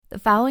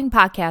following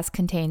podcast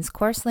contains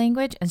coarse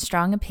language and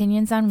strong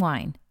opinions on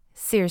wine.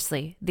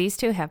 Seriously, these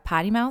two have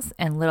potty mouths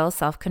and little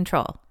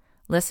self-control.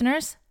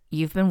 Listeners,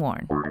 you've been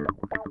warned.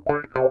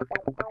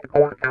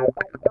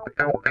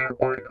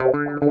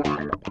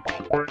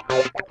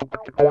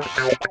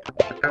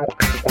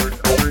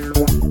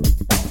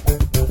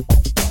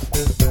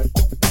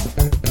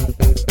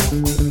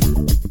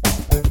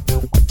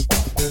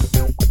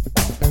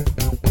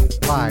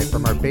 Live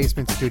from our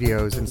basement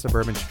studios in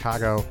suburban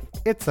Chicago,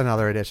 it's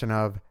another edition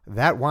of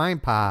That Wine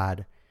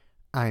Pod.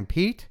 I'm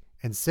Pete,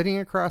 and sitting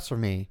across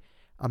from me,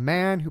 a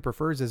man who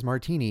prefers his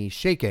martini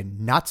shaken,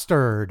 not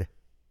stirred,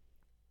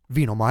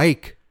 Vino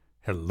Mike.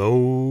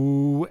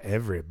 Hello,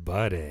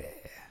 everybody.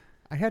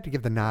 I had to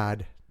give the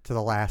nod to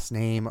the last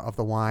name of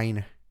the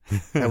wine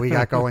that we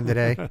got going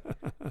today.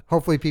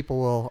 Hopefully people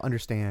will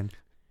understand.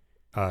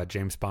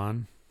 James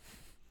Bond.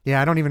 Yeah,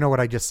 I don't even know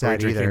what I just said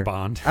drinking either.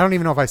 Bond. I don't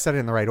even know if I said it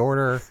in the right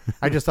order.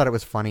 I just thought it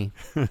was funny.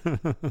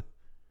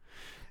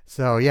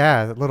 So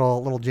yeah,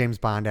 little James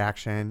Bond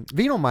action.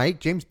 Vino Mike,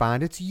 James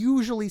Bond, it's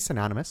usually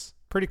synonymous.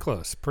 Pretty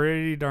close.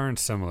 Pretty darn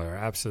similar.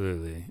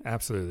 Absolutely.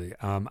 Absolutely.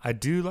 I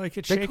do like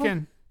it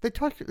shaken. They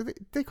call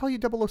you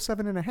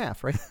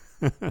 007.5,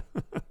 right?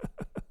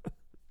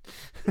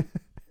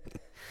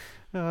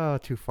 Oh,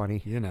 too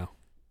funny. You know.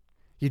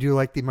 You do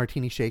like the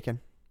martini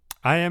shaken?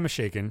 I am a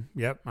shaken.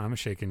 Yep, I'm a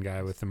shaken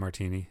guy with the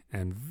martini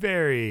and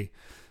very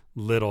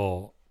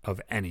little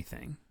of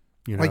anything.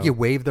 You know? Like you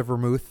wave the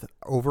vermouth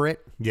over it?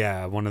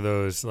 Yeah, one of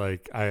those,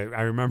 like, I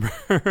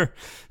remember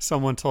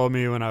someone told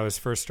me when I was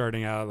first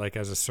starting out, like,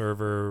 as a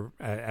server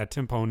at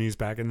Timponi's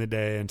back in the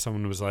day, and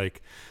someone was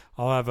like,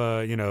 I'll have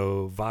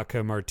a,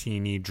 vodka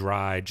martini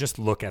dry, just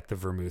look at the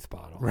vermouth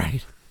bottle.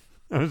 Right.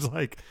 I was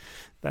like,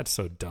 that's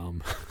so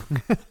dumb.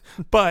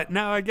 But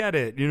now I get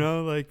it,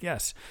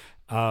 yes.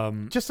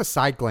 Just a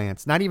side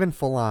glance, not even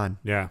full on.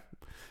 Yeah.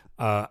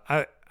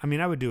 I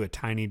would do a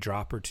tiny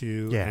drop or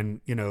two. Yeah.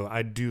 And,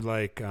 I do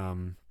like,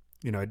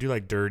 I do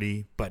like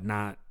dirty, but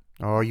not.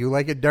 Oh, you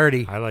like it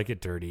dirty. I like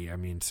it dirty. I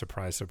mean,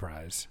 surprise,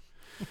 surprise.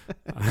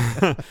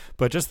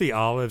 But just the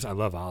olives. I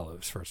love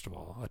olives, first of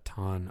all, a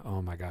ton.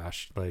 Oh my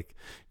gosh. Like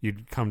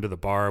you'd come to the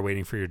bar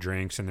waiting for your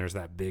drinks and there's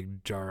that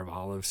big jar of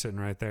olives sitting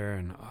right there.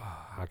 And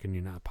how can you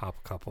not pop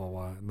a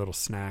couple, little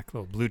snack,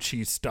 little blue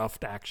cheese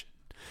stuffed action.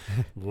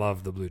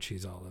 Love the blue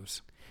cheese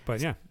olives.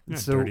 But yeah,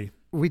 so dirty.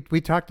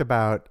 We talked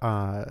about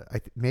I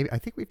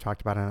think we've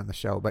talked about it on the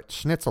show, but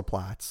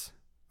Schnitzelplatz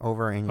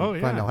over in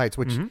Glendale Heights,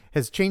 which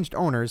has changed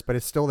owners, but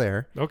is still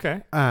there.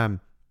 Okay.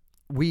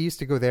 We used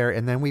to go there,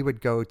 and then we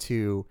would go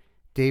to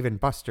Dave and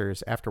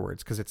Buster's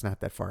afterwards because it's not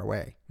that far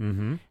away.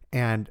 Mm-hmm.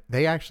 And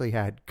they actually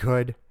had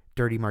good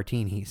dirty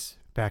martinis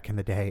back in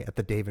the day at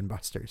the Dave and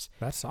Buster's.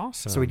 That's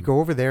awesome. So we'd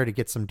go over there to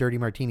get some dirty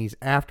martinis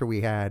after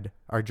we had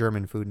our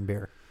German food and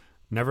beer.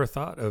 Never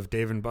thought of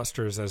Dave and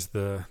Buster's as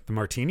the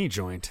martini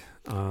joint.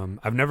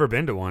 I've never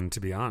been to one, to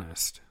be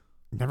honest.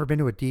 Never been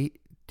to a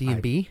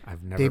D&B?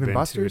 I've never Dave been and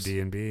Buster's? to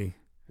a D&B.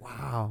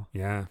 Wow.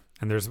 Yeah.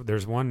 And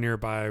there's one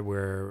nearby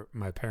where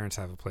my parents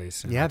have a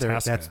place in Yeah,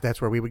 Itasca.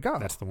 that's where we would go.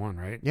 That's the one,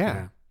 right?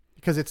 Yeah.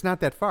 Because it's not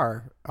that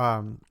far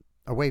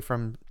away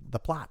from the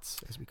Platz,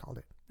 as we called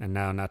it. And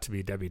now, not to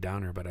be Debbie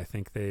Downer, but I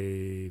think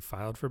they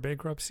filed for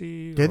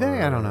bankruptcy. Did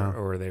they? I don't know.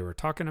 Or they were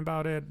talking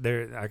about it.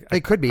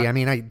 It could be.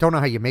 I don't know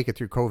how you make it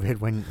through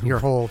COVID when your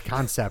whole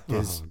concept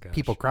is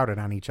people crowded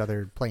on each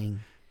other playing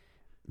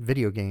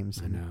video games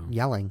and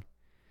yelling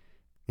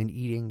and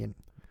eating.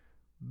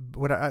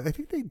 And I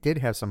think they did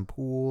have some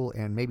pool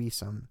and maybe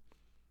some,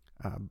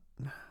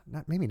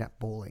 not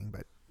bowling,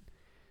 but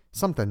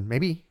something.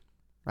 Maybe,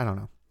 I don't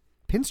know.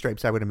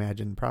 Pinstripes, I would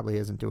imagine, probably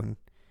isn't doing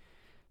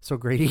so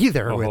great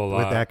either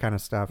with that kind of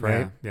stuff,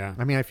 right? Yeah.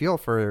 I mean, I feel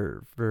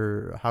for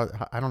how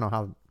I don't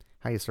know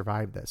how you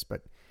survive this,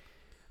 but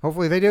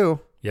hopefully they do.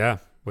 Yeah,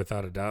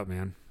 without a doubt,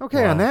 man.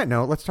 Okay, on that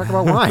note, let's talk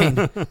about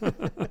wine.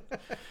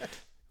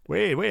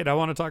 Wait, I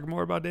want to talk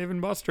more about Dave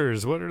and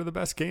Buster's. What are the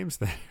best games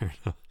there?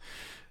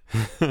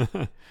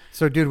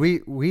 So,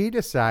 dude, we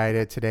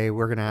decided today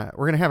we're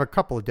gonna have a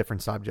couple of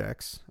different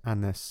subjects on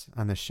this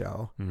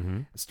show. Mm-hmm.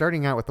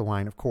 Starting out with the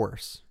wine, of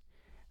course.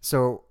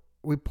 So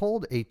we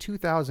pulled a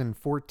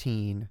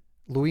 2014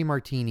 Louis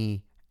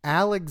Martini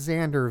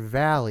Alexander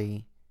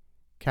Valley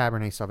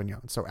Cabernet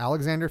Sauvignon. So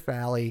Alexander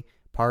Valley,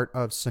 part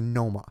of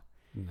Sonoma.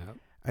 Nope.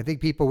 I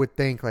think people would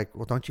think like,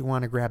 well, don't you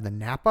want to grab the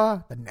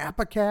Napa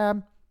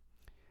Cab?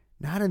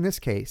 Not in this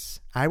case.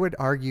 I would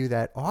argue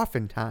that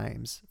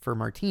oftentimes for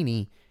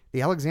Martini,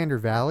 the Alexander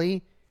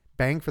Valley,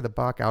 bang for the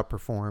buck,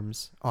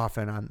 outperforms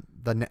often on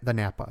the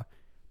Napa.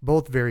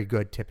 Both very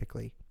good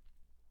typically.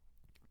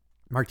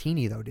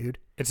 Martini though, dude.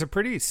 It's a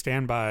pretty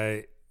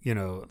standby,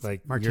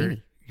 like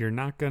Martini. You're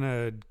not going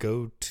to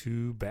go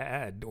too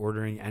bad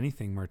ordering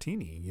anything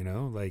Martini,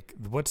 like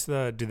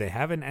do they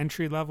have an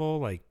entry level?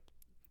 Like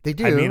they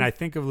do. I mean, I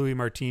think of Louis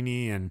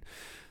Martini and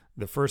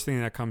the first thing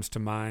that comes to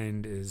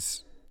mind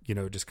is,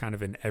 just kind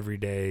of an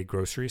everyday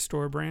grocery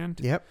store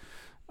brand. Yep.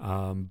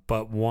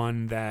 But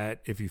one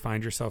that if you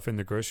find yourself in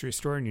the grocery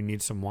store and you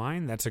need some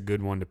wine, that's a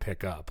good one to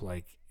pick up.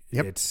 Like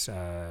it's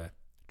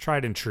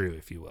tried and true,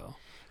 if you will.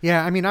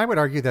 Yeah, I mean, I would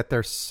argue that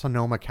their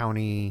Sonoma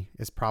County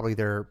is probably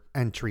their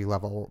entry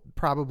level,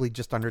 probably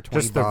just under $20.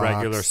 Just the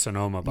regular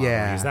Sonoma bottle.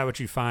 Yeah. Is that what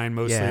you find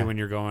mostly Yeah. when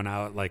you're going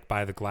out, like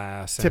by the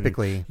glass? And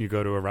Typically. you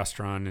go to a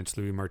restaurant, it's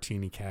Louis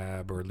Martini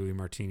Cab or Louis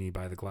Martini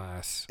by the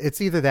glass.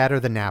 It's either that or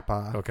the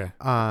Napa. Okay.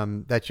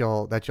 That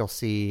you'll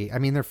see. I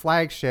mean, their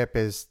flagship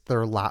is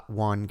their Lot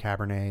 1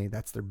 Cabernet.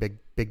 That's their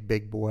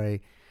big boy.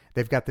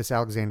 They've got this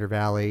Alexander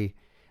Valley.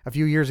 A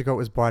few years ago, it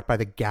was bought by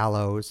the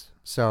Gallos.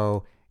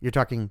 So you're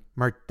talking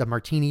the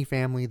Martini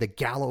family, the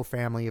Gallo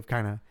family have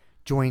kind of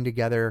joined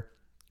together.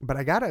 But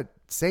I got to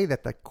say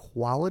that the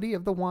quality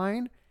of the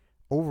wine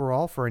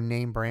overall for a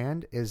name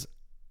brand is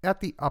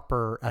at the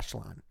upper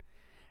echelon.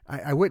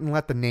 I wouldn't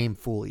let the name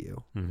fool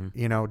you. Mm-hmm.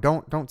 You know,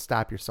 don't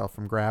stop yourself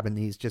from grabbing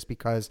these just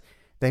because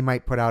they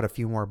might put out a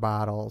few more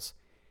bottles.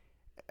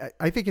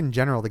 I think in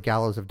general, the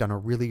Gallos have done a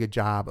really good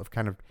job of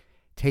kind of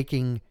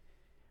taking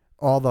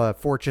all the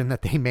fortune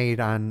that they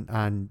made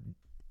on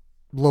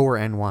lower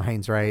end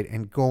wines, right,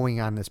 and going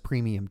on this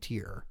premium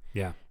tier.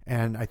 Yeah.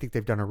 And I think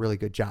they've done a really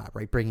good job,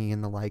 right, bringing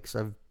in the likes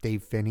of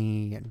Dave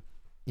Finney and,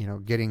 you know,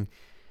 getting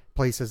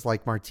places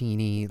like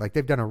Martini. Like,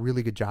 they've done a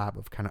really good job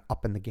of kind of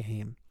upping the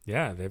game.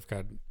 Yeah, they've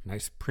got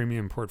nice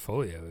premium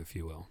portfolio, if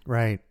you will.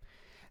 Right.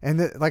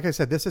 And like I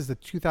said, this is the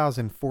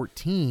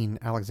 2014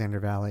 Alexander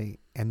Valley,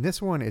 and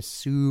this one is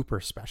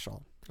super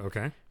special.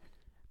 Okay.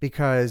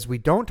 Because we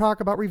don't talk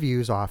about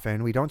reviews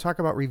often. We don't talk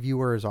about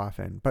reviewers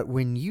often. But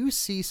when you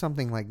see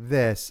something like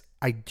this,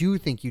 I do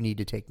think you need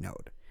to take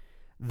note.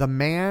 The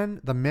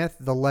man, the myth,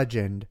 the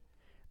legend,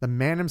 the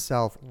man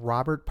himself,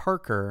 Robert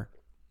Parker,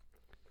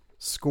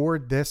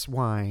 scored this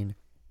wine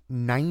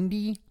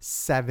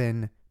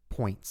 97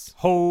 points.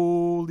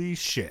 Holy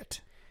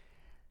shit.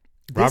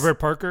 Robert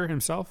Parker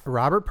himself?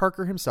 Robert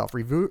Parker himself,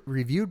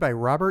 reviewed by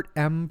Robert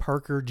M.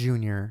 Parker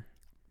Jr.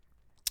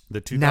 The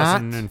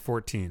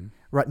 2014.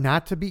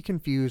 Not to be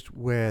confused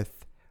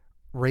with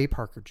Ray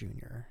Parker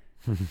Jr.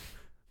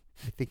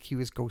 I think he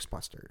was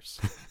Ghostbusters.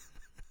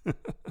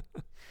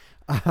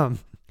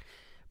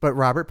 But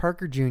Robert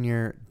Parker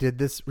Jr. did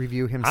this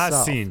review himself.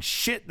 I've seen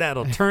shit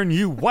that'll turn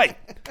you white.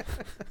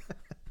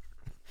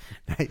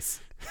 Nice.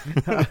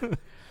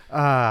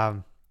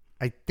 I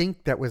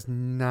think that was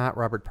not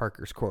Robert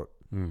Parker's quote.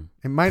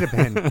 It might have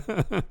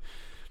been.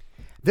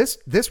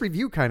 This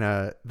review kind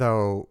of,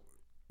 though,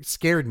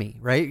 scared me,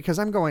 right? Because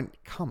I'm going,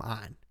 come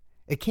on.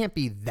 It can't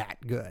be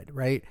that good,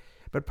 right?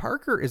 But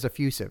Parker is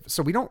effusive,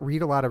 so we don't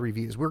read a lot of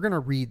reviews. We're going to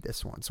read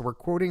this one. So we're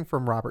quoting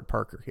from Robert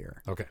Parker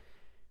here. Okay.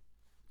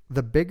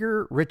 The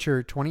bigger,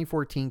 richer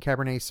 2014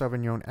 Cabernet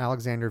Sauvignon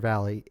Alexander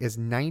Valley is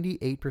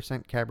 98%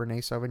 Cabernet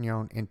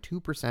Sauvignon and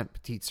 2%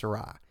 Petit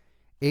Syrah,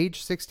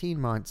 aged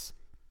 16 months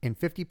in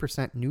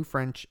 50% New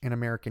French and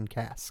American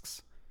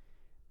casks.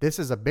 This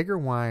is a bigger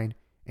wine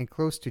and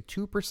close to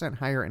 2%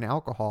 higher in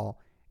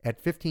alcohol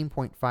at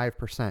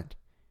 15.5%.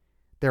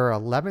 There are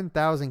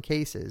 11,000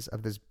 cases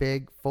of this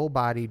big,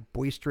 full-bodied,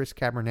 boisterous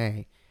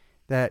Cabernet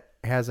that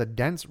has a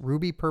dense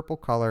ruby purple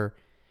color,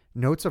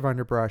 notes of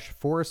underbrush,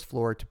 forest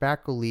floor,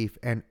 tobacco leaf,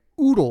 and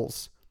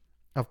oodles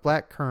of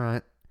black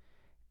currant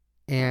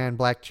and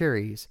black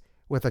cherries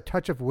with a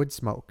touch of wood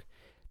smoke.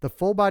 The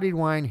full-bodied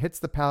wine hits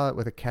the palate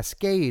with a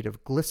cascade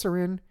of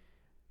glycerin,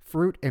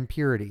 fruit, and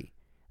purity.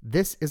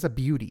 This is a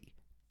beauty,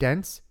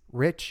 dense,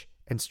 rich,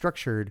 and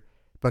structured,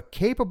 but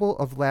capable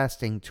of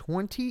lasting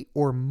 20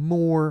 or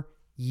more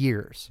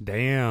years.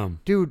 Damn.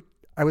 Dude,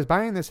 I was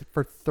buying this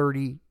for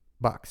 $30.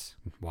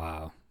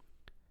 Wow.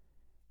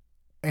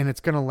 And it's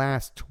going to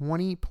last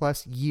 20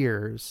 plus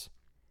years.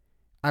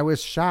 I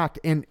was shocked,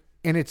 and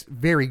it's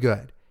very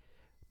good.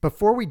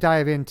 Before we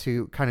dive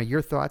into kind of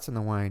your thoughts on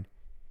the wine,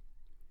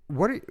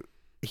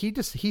 he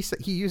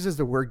uses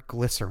the word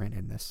glycerin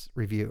in this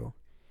review.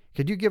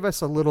 Could you give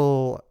us a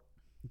little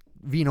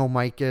Vino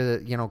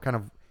Micah, kind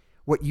of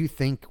what you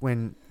think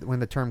when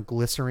the term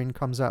glycerin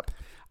comes up?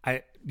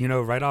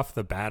 Right off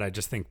the bat, I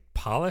just think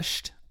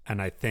polished,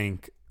 and I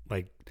think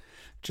like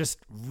just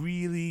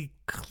really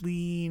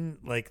clean,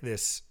 like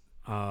this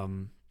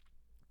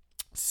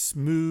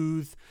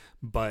smooth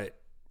but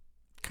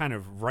kind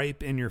of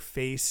ripe in your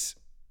face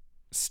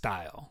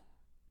style,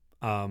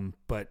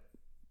 but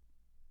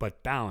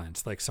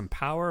balanced, like some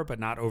power, but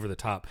not over the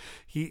top.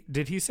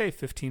 Did he say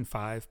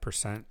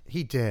 15.5%?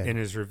 He did in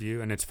his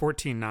review, and it's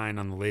 14.9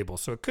 on the label,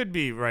 so it could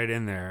be right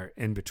in there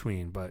in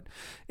between. But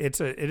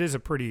it is a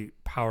pretty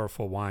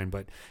powerful wine.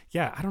 But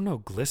yeah, I don't know,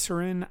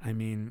 glycerin. I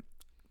mean,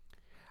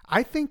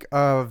 I think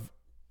of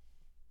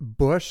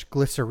Bush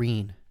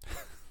glycerine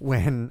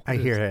when I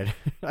hear it,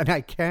 and I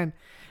can't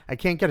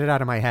get it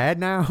out of my head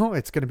now.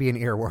 It's going to be an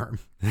earworm.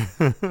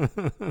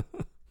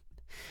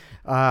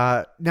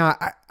 Now,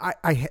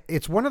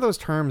 it's one of those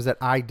terms that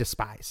I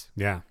despise.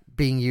 Yeah.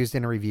 Being used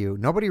in a review.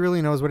 Nobody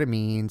really knows what it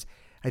means.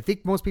 I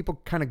think most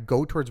people kind of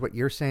go towards what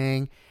you're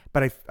saying,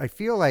 but I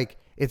feel like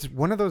it's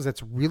one of those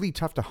that's really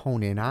tough to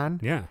hone in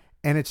on. Yeah.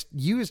 And it's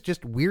used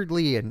just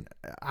weirdly and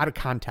out of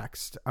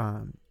context.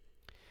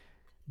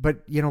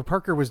 But,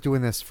 Parker was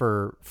doing this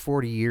for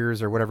 40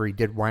 years or whatever. He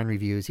did wine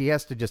reviews. He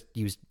has to just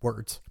use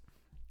words.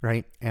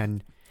 right?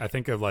 And I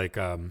think of like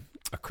a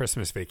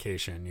Christmas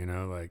Vacation,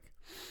 like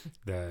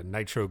the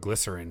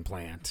nitroglycerin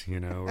plant,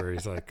 where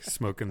he's like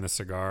smoking the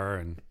cigar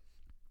and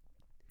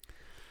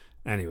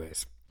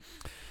anyways.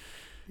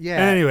 Yeah.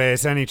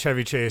 Anyways, any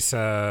Chevy Chase,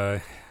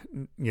 fans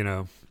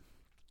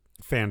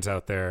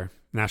out there,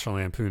 National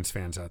Lampoon's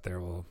fans out there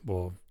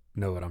will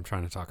know what I'm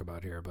trying to talk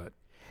about here, but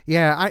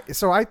yeah,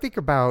 I think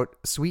about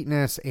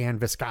sweetness and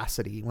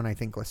viscosity when I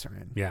think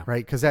glycerin. Yeah.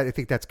 Right? Because I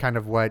think that's kind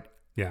of what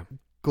yeah.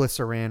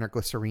 glycerin or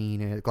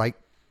glycerine is. Like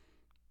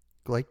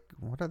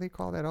what do they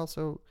call that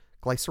also?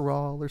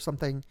 Glycerol or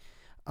something.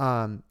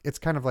 It's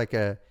kind of like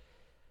a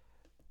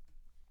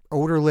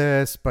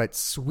odorless but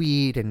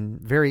sweet and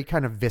very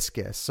kind of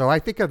viscous. So I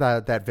think of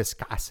that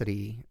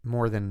viscosity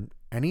more than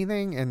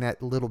anything, and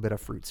that little bit of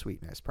fruit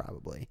sweetness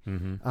probably.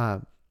 Mm-hmm.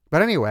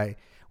 But anyway,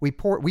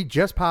 we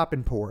just popped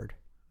and poured.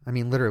 I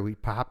mean, literally, we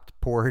popped,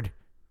 poured.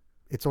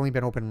 It's only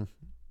been open,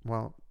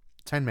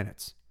 10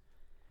 minutes,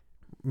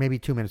 maybe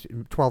 2 minutes,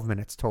 12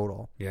 minutes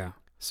total. Yeah.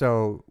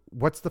 So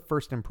what's the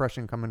first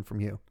impression coming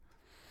from you?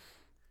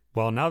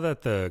 Well, now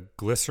that the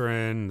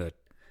glycerin, the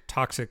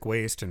toxic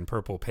waste, and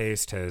purple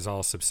paste has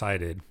all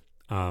subsided,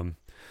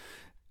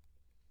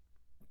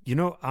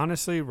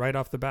 honestly, right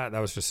off the bat, that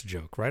was just a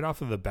joke. Right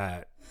off of the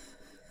bat,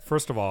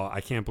 first of all,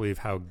 I can't believe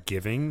how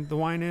giving the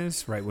wine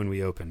is right when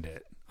we opened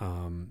it.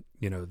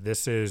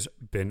 This has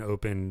been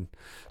open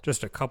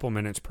just a couple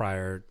minutes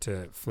prior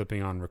to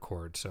flipping on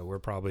record. So we're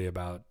probably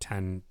about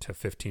 10 to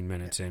 15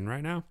 minutes in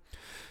right now.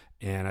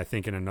 And I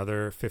think in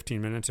another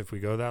 15 minutes, if we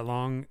go that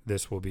long,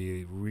 this will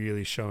be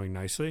really showing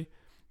nicely.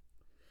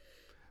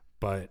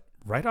 But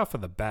right off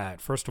of the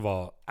bat, first of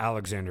all,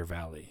 Alexander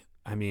Valley.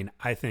 I mean,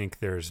 I think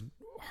there's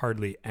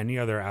hardly any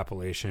other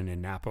appellation in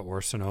Napa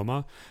or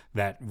Sonoma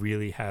that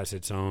really has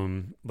its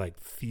own like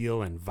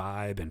feel and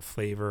vibe and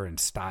flavor and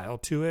style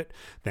to it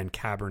than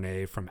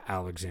Cabernet from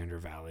Alexander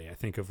Valley. I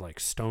think of like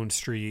Stone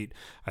Street.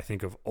 I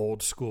think of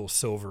old school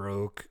Silver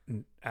Oak,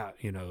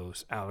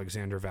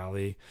 Alexander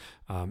Valley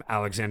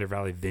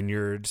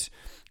Vineyards.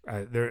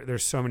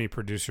 There's so many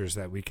producers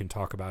that we can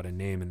talk about and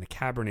name. And the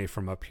Cabernet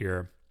from up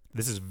here,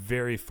 this is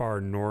very far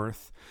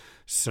north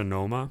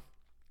Sonoma,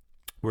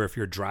 where if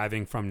you're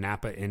driving from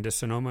Napa into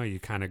Sonoma, you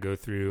kind of go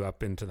through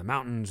up into the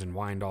mountains and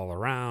wind all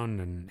around,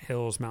 and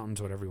hills,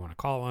 mountains, whatever you want to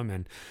call them,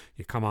 and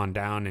you come on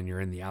down and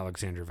you're in the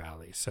Alexander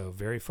Valley. So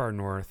very far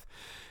north,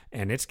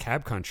 and it's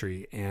cab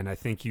country, and I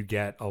think you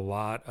get a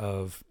lot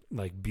of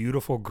like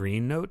beautiful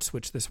green notes,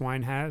 which this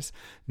wine has.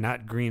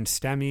 Not green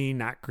stemmy,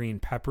 not green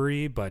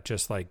peppery, but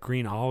just like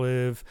green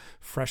olive,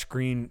 fresh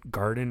green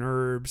garden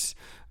herbs.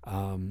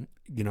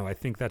 I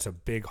think that's a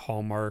big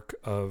hallmark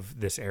of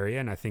this area,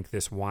 and I think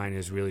this wine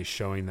is really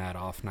showing that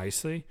off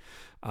nicely.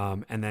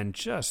 And then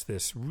just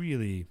this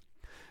really,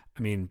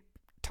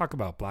 talk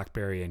about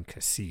blackberry and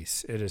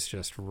cassis. It is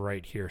just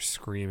right here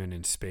screaming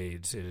in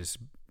spades. It is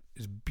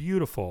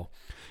beautiful.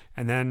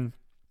 And then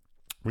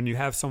when you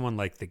have someone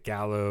like the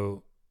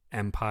Gallo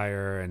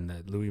Empire and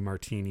the Louis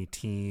Martini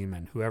team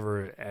and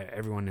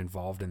everyone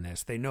involved in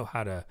this, they know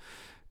how to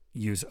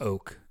use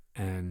oak,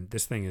 and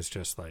this thing is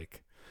just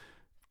like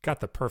got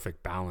the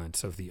perfect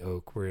balance of the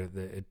oak where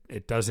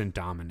it doesn't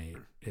dominate.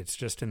 It's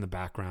just in the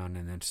background,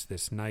 and it's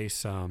this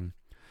nice,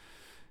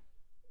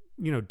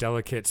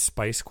 delicate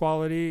spice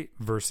quality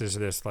versus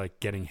this like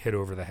getting hit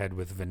over the head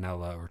with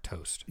vanilla or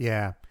toast.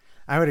 Yeah,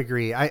 I would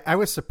agree. I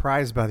was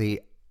surprised by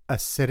the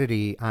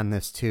acidity on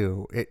this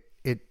too.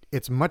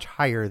 It's much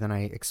higher than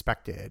I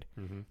expected,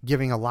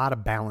 giving a lot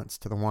of balance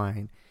to the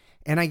wine.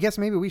 And I guess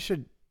maybe we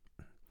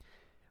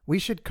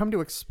should come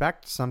to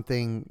expect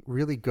something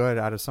really good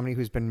out of somebody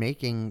who's been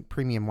making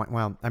premium wine.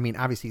 Well,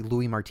 obviously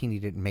Louis Martini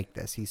didn't make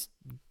this. He's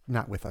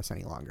not with us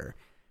any longer.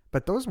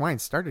 But those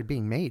wines started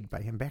being made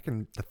by him back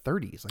in the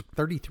 30s, like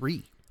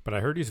 33. But I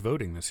heard he's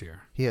voting this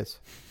year. He is.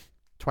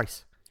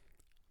 Twice.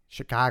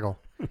 Chicago.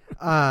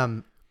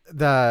 That's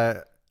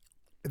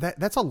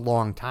a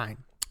long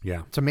time.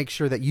 Yeah. To make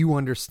sure that you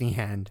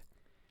understand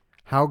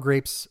how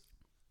grapes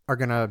are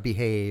going to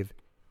behave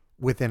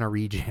within a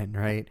region,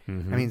 right?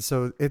 Mm-hmm.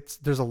 So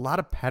there's a lot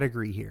of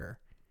pedigree here.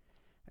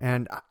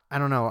 And I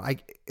don't know,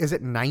 is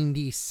it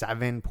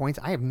 97 points?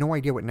 I have no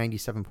idea what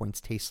 97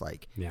 points tastes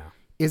like. Yeah.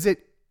 Is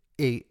it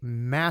a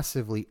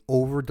massively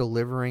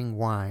over-delivering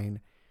wine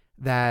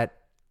that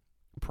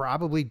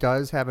probably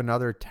does have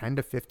another 10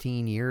 to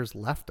 15 years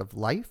left of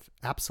life?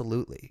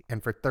 Absolutely.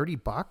 And for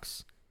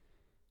 $30,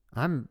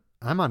 I'm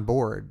on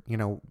board,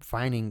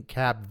 finding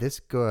cab this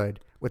good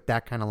with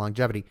that kind of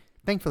longevity.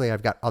 Thankfully,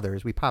 I've got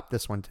others. We popped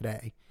this one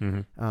today.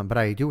 Mm-hmm. But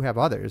I do have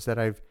others that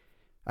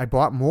I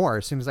bought more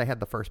as soon as I had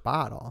the first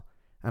bottle.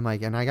 I'm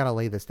like, and I got to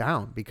lay this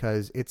down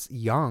because it's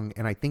young,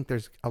 and I think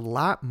there's a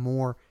lot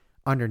more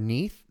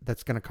underneath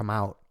that's going to come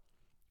out.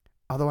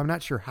 Although I'm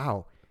not sure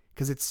how,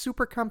 because it's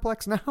super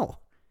complex now.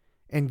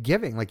 And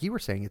giving, like you were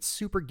saying, it's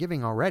super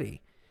giving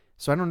already.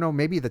 So I don't know,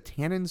 maybe the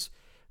tannins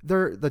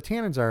the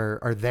tannins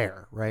are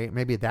there, right?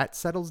 Maybe that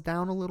settles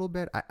down a little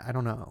bit. I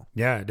don't know.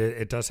 Yeah,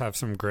 it does have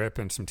some grip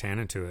and some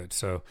tannin to it.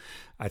 So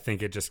I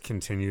think it just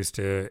continues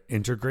to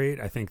integrate.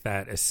 I think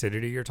that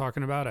acidity you're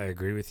talking about, I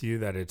agree with you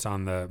that it's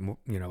on the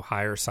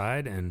higher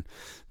side, and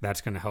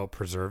that's going to help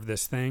preserve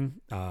this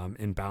thing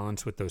in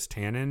balance with those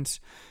tannins.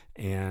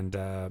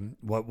 And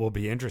what will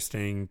be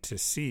interesting to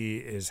see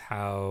is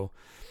how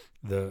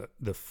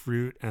the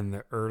fruit and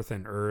the earth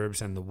and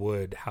herbs and the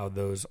wood, how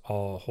those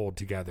all hold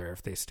together,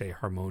 if they stay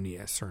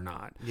harmonious or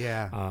not.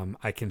 Yeah.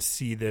 I can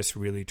see this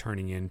really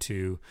turning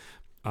into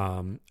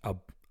a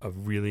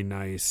really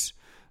nice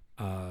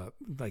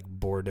like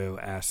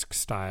Bordeaux-esque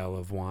style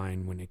of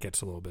wine when it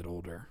gets a little bit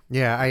older.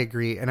 Yeah, I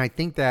agree. And I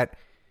think that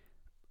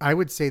I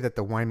would say that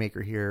the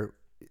winemaker here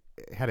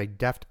had a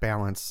deft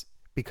balance,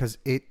 because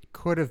it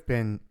could have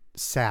been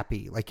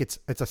sappy. Like it's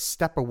a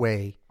step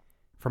away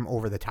from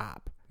over the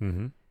top.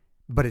 Mm-hmm.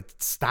 But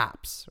it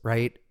stops,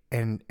 right?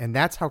 And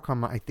that's how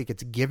come I think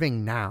it's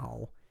giving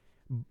now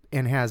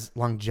and has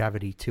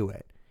longevity to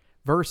it,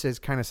 versus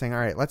kind of saying, all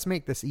right, let's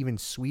make this even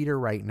sweeter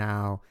right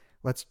now.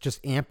 Let's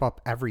just amp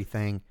up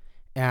everything,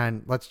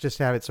 and let's just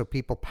have it so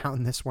people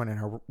pound this one and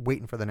are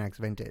waiting for the next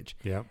vintage.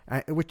 Yeah.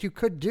 Which you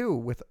could do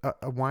with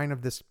a wine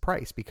of this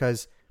price,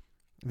 because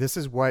this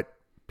is what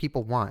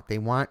people want. They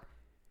want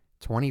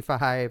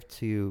 $25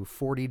 to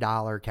 $40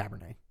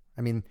 Cabernet.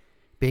 I mean,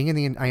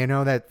 I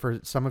know that for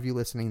some of you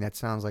listening, that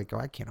sounds like, oh,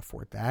 I can't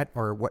afford that,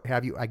 or what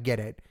have you. I get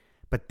it.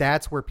 But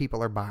that's where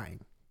people are buying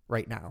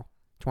right now.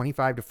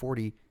 25 to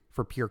 40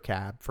 for pure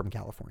cab from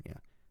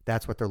California.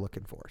 That's what they're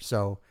looking for.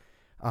 So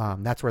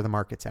that's where the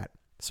market's at.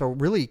 So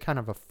really kind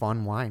of a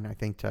fun wine, I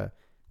think, to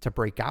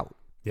break out.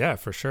 Yeah,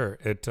 for sure.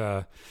 It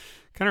kind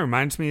of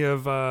reminds me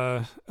of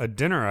a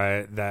dinner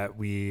I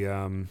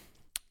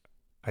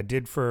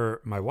did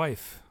for my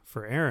wife,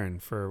 for Erin,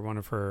 for one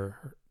of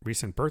her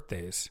recent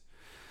birthdays.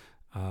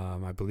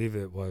 I believe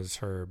it was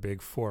her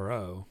big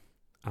 4-0.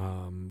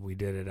 We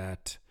did it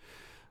at,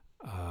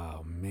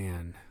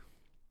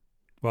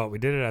 we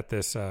did it at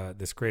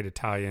this great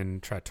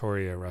Italian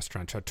trattoria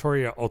restaurant,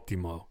 Trattoria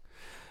Ottimo,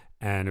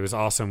 and it was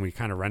awesome. We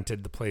kind of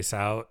rented the place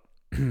out,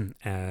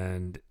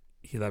 and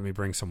he let me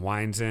bring some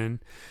wines in,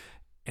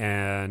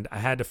 and I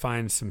had to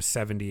find some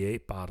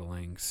 78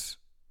 bottlings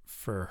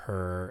for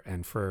her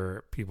and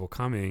for people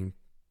coming,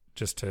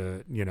 just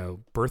to,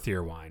 birth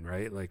year wine,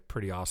 right? Like,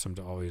 pretty awesome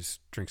to always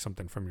drink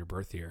something from your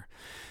birth year.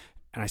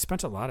 And I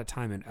spent a lot of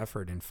time and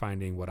effort in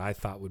finding what I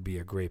thought would be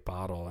a great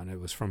bottle, and it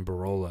was from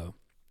Barolo.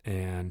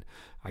 And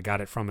I got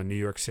it from a New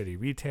York City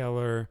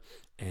retailer,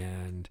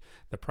 and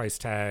the price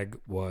tag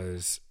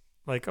was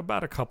like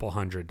about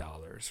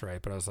 $200,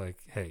 right? But I was like,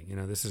 hey,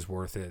 this is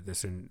worth it.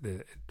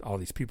 All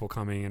these people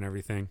coming and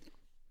everything.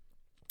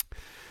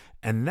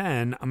 And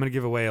then I'm going to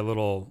give away a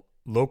little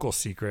local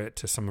secret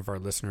to some of our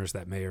listeners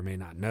that may or may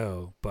not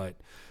know, but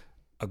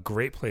a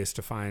great place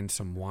to find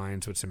some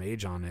wines with some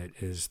age on it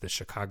is the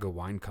Chicago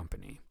Wine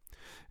Company.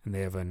 And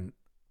they have an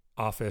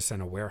office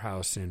and a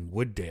warehouse in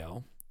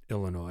Wooddale,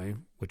 Illinois,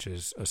 which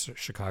is a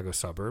Chicago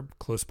suburb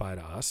close by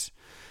to us.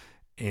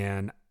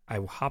 And I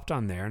hopped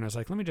on there and I was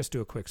like, let me just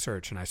do a quick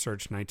search. And I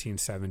searched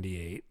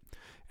 1978,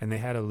 and they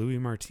had a Louis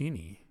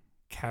Martini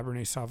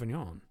Cabernet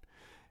Sauvignon,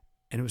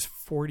 and it was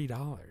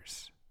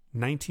 $40.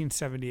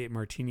 1978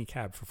 Martini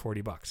Cab for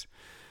 $40.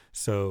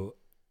 So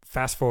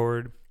fast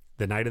forward,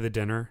 the night of the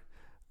dinner,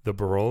 the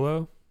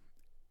Barolo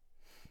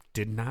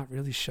did not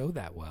really show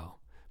that well.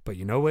 But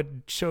you know what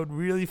showed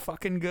really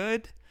fucking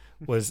good?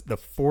 Was the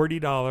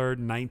 $40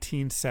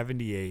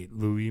 1978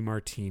 Louis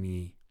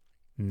Martini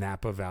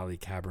Napa Valley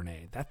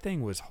Cabernet. That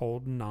thing was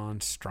holding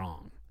on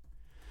strong.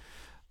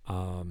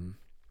 I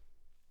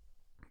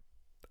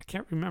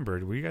can't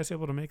remember. Were you guys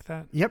able to make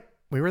that? Yep,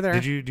 we were there.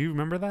 Do you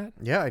remember that?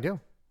 Yeah, I do.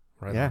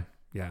 Right. Yeah. On.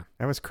 Yeah.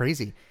 That was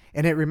crazy.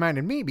 And it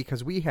reminded me,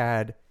 because we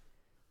had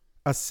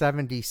a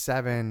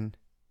 77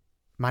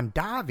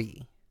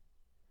 Mondavi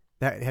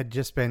that had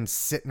just been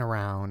sitting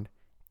around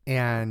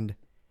and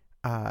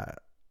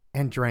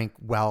drank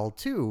well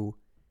too,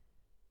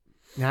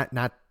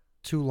 not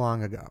too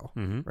long ago.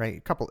 Mm-hmm.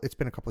 Right. It's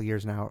been a couple of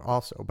years now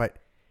also, but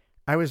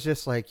I was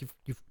just like,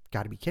 you've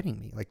got to be kidding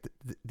me. Like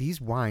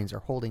these wines are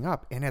holding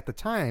up. And at the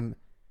time,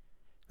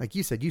 like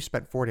you said, you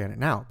spent $40 on it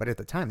now, but at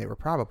the time they were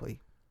probably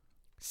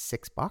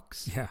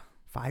 $6. Yeah.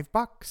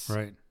 $5.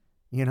 Right.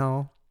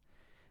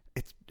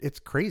 It's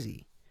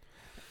crazy.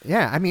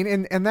 Yeah. I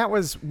mean, and that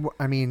was,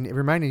 it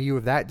reminded you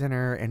of that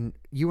dinner, and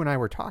you and I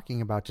were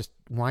talking about just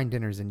wine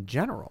dinners in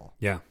general.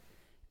 Yeah.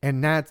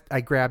 And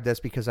I grabbed this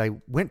because I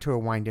went to a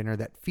wine dinner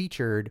that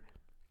featured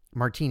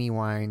martini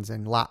wines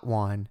and Lot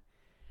 1.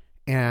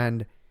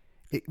 And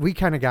we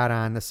kind of got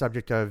on the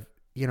subject of,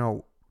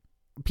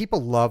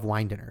 people love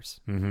wine dinners.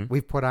 Mm-hmm.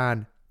 We've put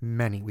on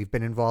many. We've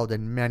been involved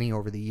in many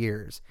over the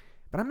years.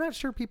 But I'm not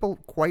sure people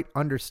quite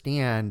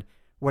understand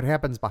what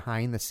happens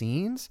behind the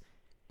scenes.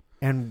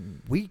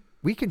 And we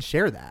can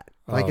share that.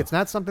 Like, it's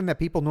not something that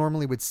people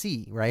normally would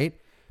see, right?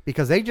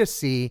 Because they just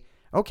see,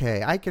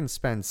 okay, I can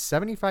spend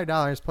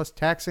 $75 plus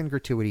tax and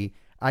gratuity.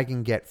 I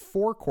can get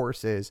 4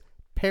 courses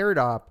paired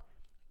up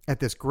at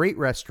this great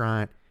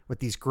restaurant with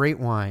these great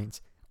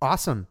wines.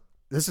 Awesome.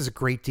 This is a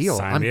great deal.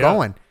 Sign I'm me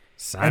going. up.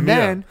 Sign And me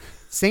then up.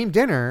 same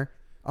dinner,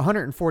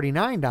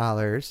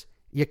 $149,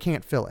 you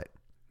can't fill it.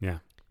 Yeah.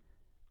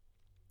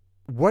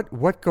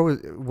 What goes,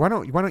 why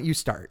don't you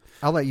start?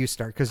 I'll let you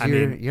start because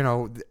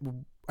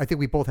I think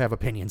we both have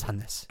opinions on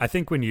this. I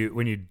think when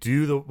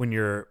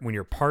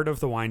you're part of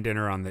the wine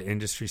dinner on the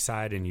industry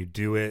side and you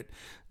do it,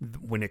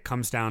 when it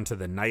comes down to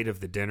the night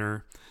of the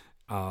dinner,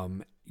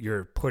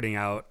 you're putting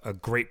out a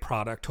great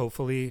product,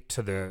 hopefully,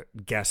 to the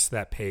guests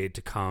that paid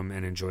to come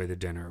and enjoy the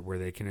dinner, where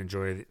they can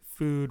enjoy the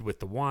food with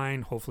the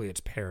wine. Hopefully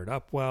it's paired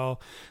up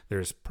well.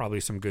 There's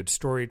probably some good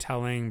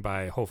storytelling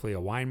by hopefully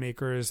a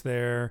winemaker is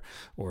there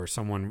or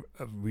someone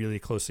really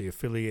closely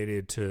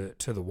affiliated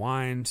to the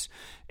wines,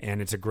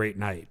 and it's a great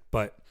night.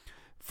 But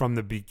from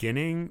the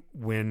beginning,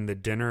 when the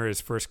dinner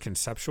is first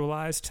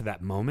conceptualized to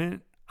that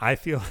moment, I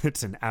feel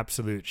it's an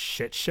absolute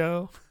shit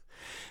show.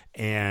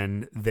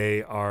 And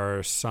they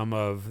are some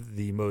of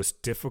the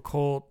most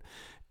difficult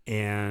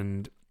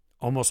and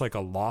almost like a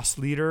loss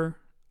leader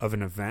of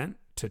an event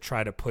to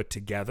try to put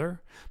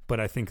together. But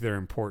I think they're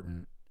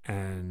important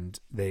and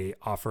they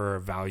offer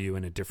value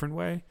in a different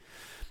way.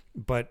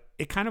 But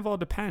it kind of all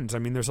depends. I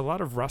mean, there's a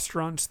lot of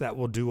restaurants that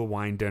will do a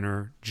wine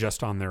dinner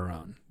just on their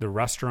own. The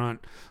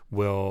restaurant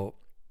will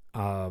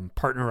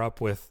partner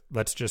up with,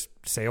 let's just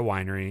say, a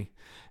winery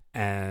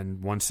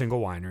and one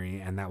single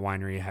winery. And that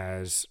winery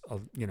has,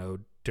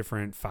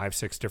 different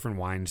 5-6 different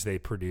wines they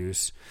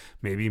produce,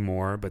 maybe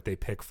more, but they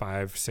pick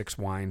 5-6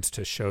 wines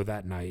to show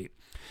that night.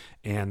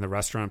 And the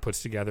restaurant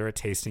puts together a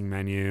tasting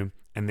menu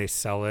and they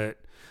sell it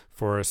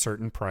for a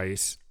certain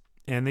price.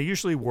 And they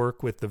usually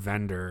work with the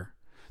vendor,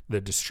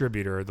 the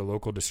distributor, the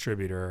local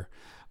distributor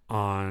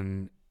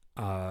on,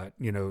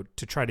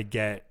 to try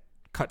to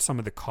cut some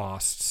of the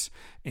costs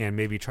and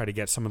maybe try to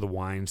get some of the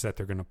wines that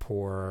they're going to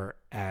pour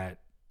at,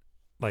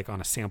 like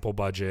on a sample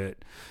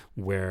budget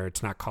where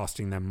it's not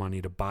costing them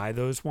money to buy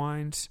those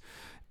wines.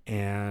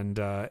 And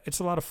it's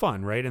a lot of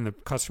fun, right? And the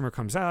customer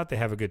comes out, they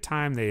have a good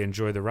time, they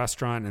enjoy the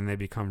restaurant, and they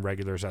become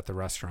regulars at the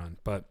restaurant.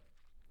 But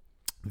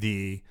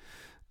the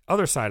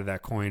other side of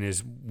that coin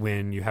is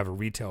when you have a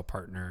retail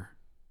partner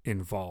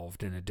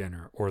involved in a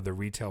dinner, or the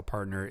retail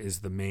partner is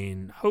the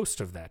main host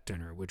of that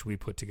dinner, which we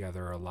put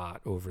together a lot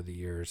over the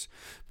years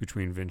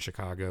between Vin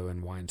Chicago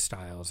and Wine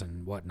Styles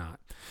and whatnot,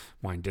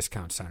 Wine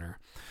Discount Center.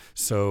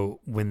 So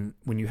when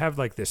you have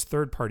like this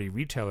third party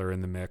retailer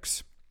in the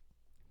mix,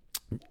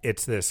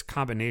 it's this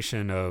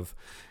combination of,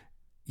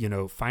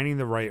 finding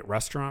the right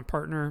restaurant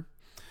partner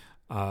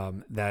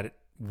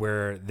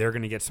where they're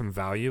going to get some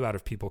value out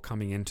of people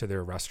coming into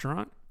their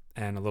restaurant,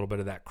 and a little bit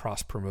of that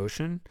cross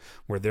promotion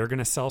where they're going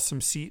to sell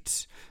some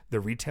seats. The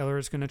retailer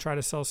is going to try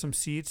to sell some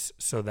seats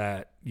so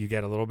that you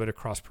get a little bit of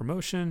cross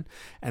promotion.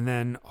 And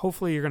then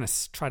hopefully you're going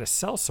to try to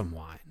sell some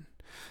wine.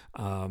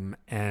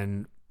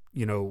 When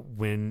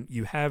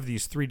you have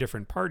these 3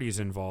 different parties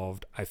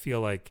involved, I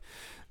feel like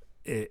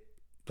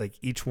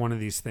each one of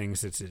these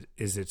things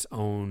is its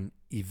own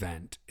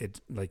event. It's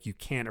like you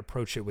can't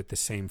approach it with the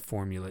same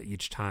formula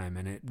each time,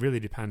 and it really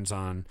depends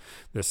on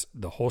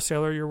the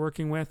wholesaler you're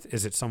working with.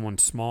 Is it someone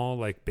small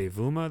like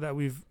Bevuma that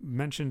we've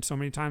mentioned so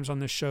many times on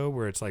this show,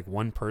 where it's like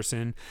one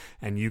person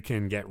and you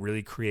can get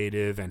really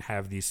creative and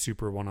have these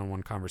super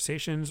one-on-one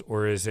conversations?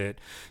 Or is it,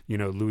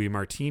 Louis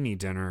Martini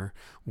dinner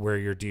where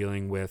you're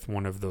dealing with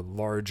one of the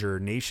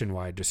larger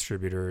nationwide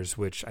distributors,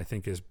 which I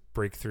think is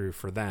breakthrough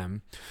for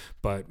them.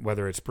 But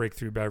whether it's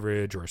Breakthrough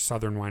Beverage or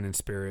Southern Wine and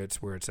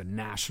Spirits, where it's a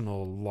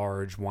national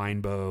large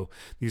Winebow,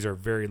 these are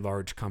very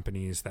large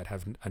companies that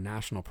have a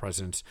national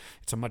presence.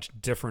 It's a much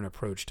different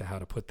approach to how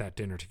to put that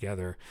dinner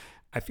together.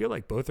 I feel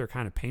like both are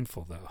kind of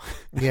painful though.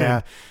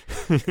 Yeah,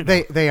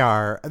 they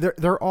are.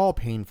 They're all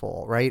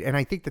painful, right? And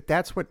I think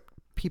that's what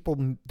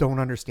people don't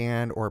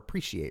understand or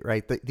appreciate,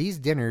 right? These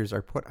dinners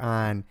are put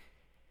on,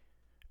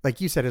 like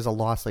you said, as a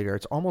loss leader.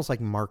 It's almost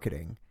like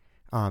marketing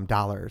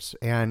dollars.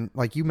 And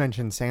like you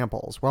mentioned,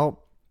 samples.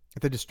 Well,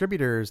 the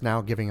distributor is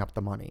now giving up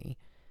the money.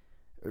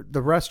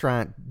 The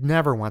restaurant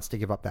never wants to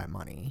give up that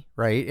money,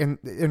 right? And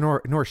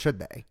nor should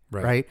they,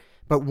 right?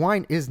 But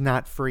wine is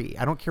not free.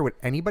 I don't care what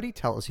anybody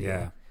tells you.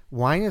 Yeah.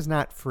 Wine is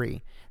not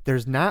free.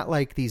 There's not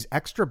like these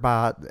extra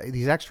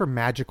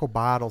magical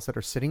bottles that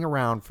are sitting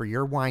around for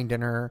your wine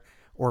dinner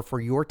or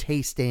for your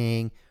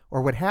tasting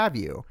or what have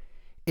you.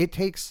 It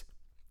takes,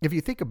 if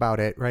you think about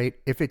it, right?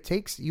 If it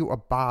takes you a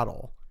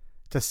bottle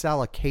to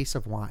sell a case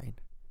of wine,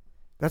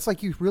 that's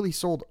like you really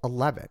sold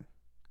 11,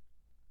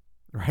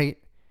 right?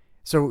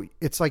 So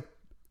it's like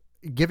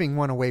giving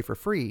one away for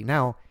free.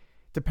 Now,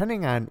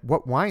 depending on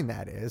what wine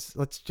that is,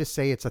 let's just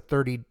say it's a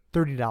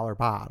 $30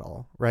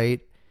 bottle,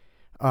 right?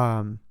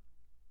 It's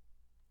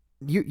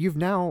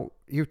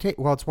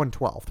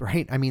 1/12,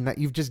 right? I mean, that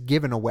you've just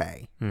given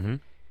away. Mm-hmm.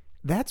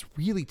 That's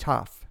really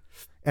tough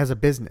as a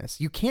business.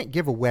 You can't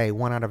give away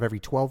 1 out of every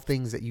 12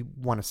 things that you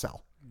want to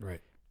sell.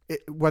 Right.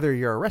 Whether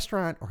you're a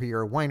restaurant or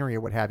you're a winery or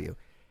what have you.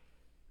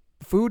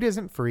 Food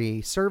isn't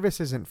free.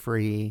 Service isn't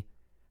free.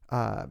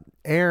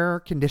 Air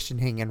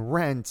conditioning and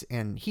rent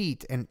and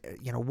heat and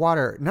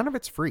water, none of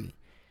it's free.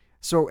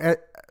 So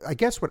I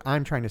guess what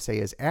I'm trying to say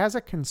is, as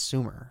a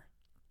consumer,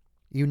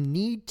 you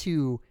need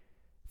to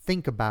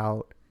think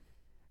about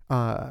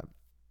a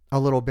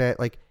little bit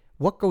like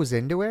what goes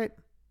into it.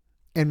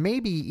 And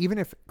maybe even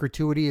if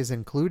gratuity is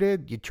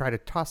included, you try to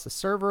toss the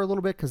server a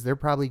little bit because they're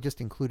probably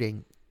just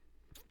including,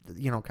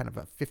 kind of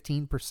a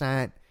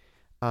 15%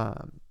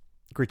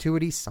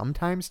 gratuity,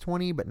 sometimes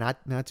 20, but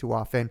not too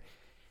often.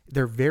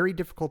 They're very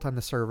difficult on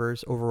the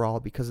servers overall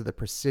because of the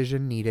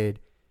precision needed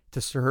to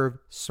serve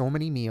so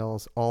many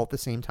meals all at the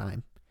same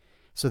time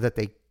so that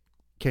they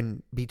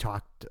can be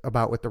talked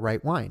about with the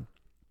right wine.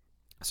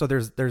 So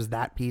there's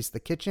that piece. The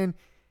kitchen,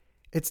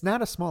 it's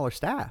not a smaller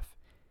staff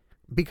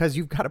because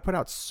you've got to put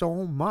out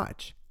so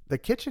much. The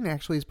kitchen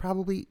actually is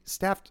probably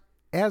staffed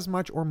as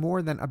much or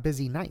more than a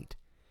busy night.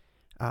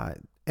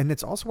 And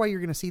it's also why you're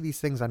going to see these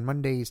things on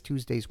Mondays,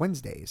 Tuesdays,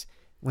 Wednesdays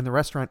when the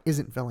restaurant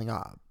isn't filling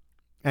up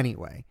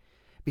anyway,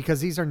 because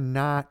these are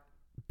not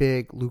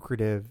big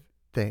lucrative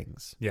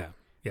things. Yeah.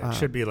 Yeah, it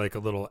should be like a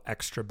little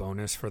extra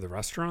bonus for the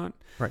restaurant.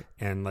 Right.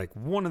 And like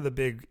one of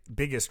the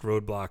biggest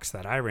roadblocks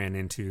that I ran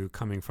into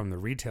coming from the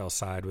retail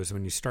side was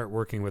when you start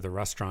working with a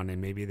restaurant and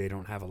maybe they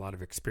don't have a lot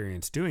of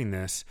experience doing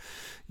this,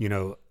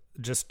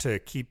 just to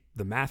keep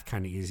the math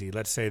kind of easy.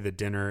 Let's say the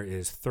dinner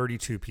is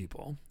 32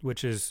 people,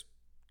 which is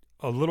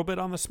a little bit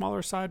on the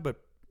smaller side,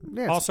 but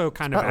also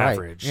kind of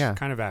average. Right. Yeah.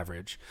 Kind of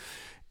average.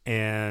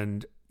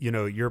 And,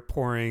 you're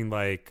pouring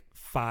like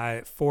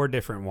 4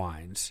 different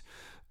wines.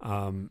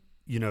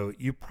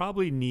 You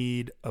probably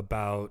need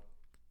about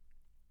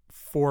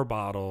 4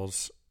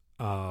 bottles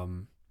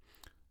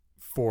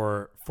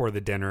for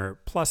the dinner,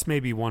 plus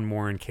maybe one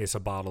more in case a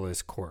bottle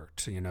is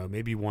corked,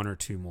 maybe 1 or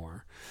 2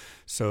 more.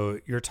 So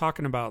you're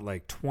talking about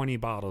like 20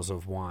 bottles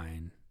of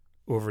wine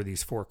over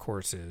these 4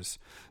 courses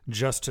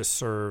just to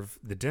serve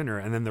the dinner.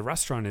 And then the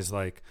restaurant is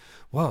like,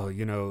 well,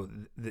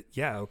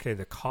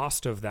 the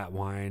cost of that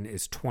wine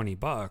is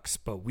 $20,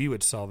 but we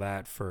would sell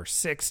that for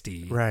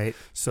 $60. Right.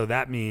 So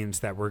that means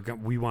that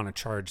we want to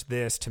charge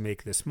this to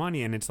make this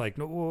money. And it's like,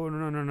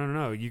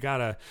 no. You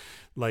gotta,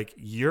 like,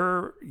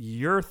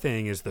 your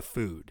thing is the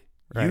food.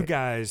 Right. You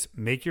guys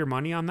make your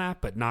money on that,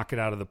 but knock it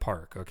out of the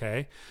park.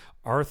 Okay.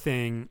 Our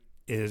thing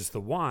is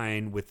the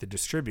wine with the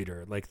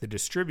distributor. Like, the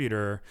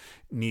distributor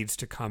needs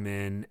to come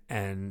in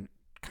and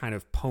kind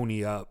of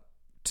pony up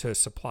to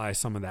supply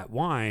some of that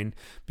wine,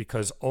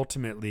 because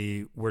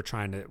ultimately we're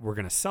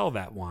going to sell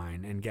that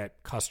wine and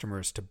get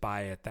customers to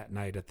buy it that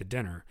night at the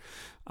dinner.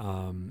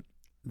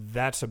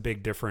 That's a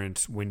big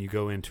difference when you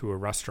go into a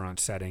restaurant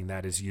setting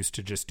that is used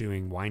to just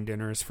doing wine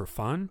dinners for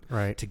fun,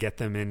 right, to get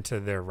them into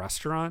their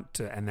restaurant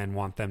and then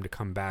want them to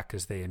come back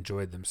as they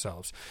enjoyed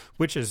themselves,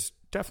 which is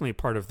definitely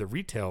part of the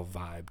retail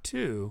vibe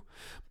too.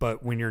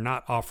 But when you're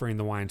not offering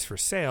the wines for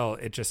sale,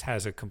 it just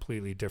has a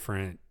completely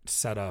different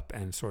setup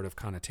and sort of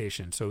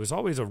connotation. So it was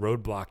always a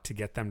roadblock to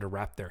get them to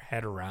wrap their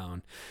head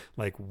around,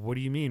 like, what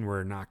do you mean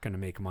we're not going to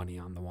make money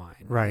on the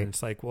wine? Right. And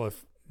it's like, well,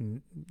 if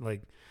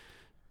like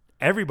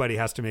everybody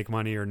has to make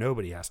money or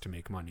nobody has to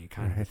make money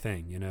kind of a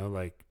thing,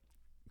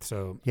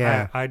 So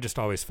yeah, I just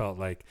always felt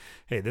like,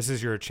 hey, this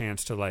is your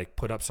chance to like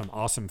put up some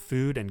awesome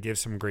food and give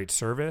some great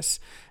service.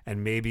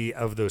 And maybe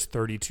of those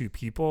 32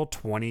 people,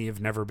 20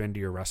 have never been to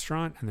your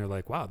restaurant, and they're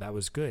like, wow, that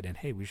was good. And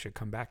hey, we should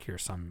come back here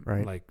some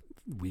like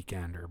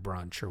weekend or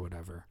brunch or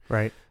whatever.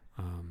 Right.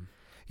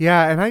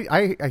 Yeah. And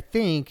I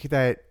think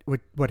that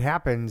what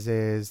happens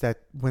is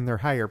that when they're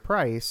higher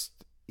priced,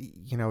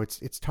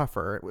 it's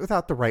tougher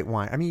without the right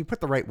wine. I mean, you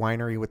put the right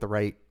winery with the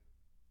right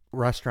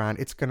restaurant,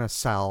 it's going to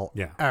sell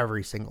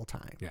every single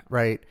time. Yeah.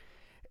 Right.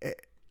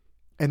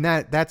 And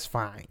that's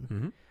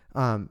fine.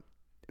 Mm-hmm.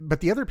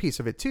 But the other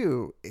piece of it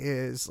too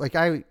is, like,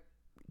 I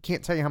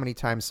can't tell you how many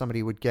times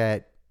somebody would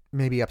get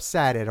maybe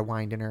upset at a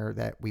wine dinner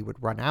that we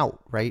would run out.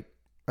 Right.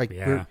 Like,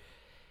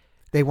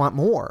 they want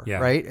more. Yeah.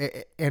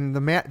 Right. And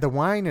the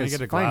wine is get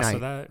a finite. Glass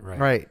of that? Right.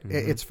 Right.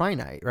 Mm-hmm. It's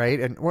finite. Right.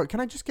 And what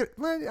can I just get?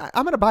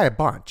 I'm going to buy a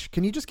bunch.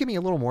 Can you just give me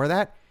a little more of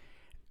that?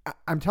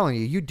 I'm telling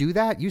you, you do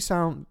that, you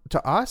sound,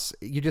 to us,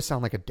 you just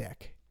sound like a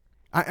dick.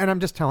 And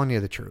I'm just telling you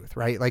the truth,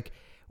 right? Like,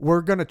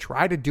 we're going to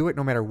try to do it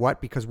no matter what,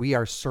 because we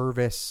are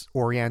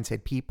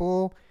service-oriented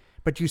people,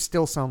 but you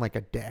still sound like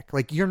a dick.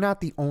 Like, you're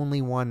not the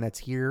only one that's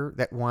here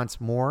that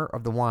wants more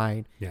of the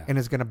wine and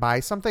is going to buy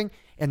something.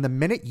 And the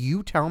minute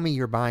you tell me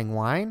you're buying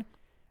wine,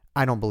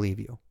 I don't believe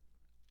you.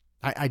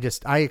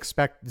 I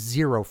expect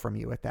zero from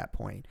you at that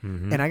point.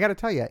 Mm-hmm. And I got to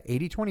tell you,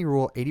 80-20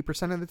 rule,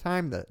 80% of the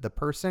time, the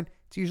person,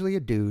 it's usually a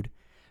dude,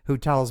 who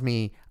tells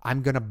me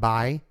I'm going to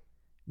buy,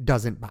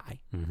 doesn't buy,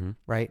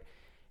 right?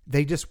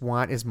 They just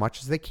want as much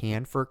as they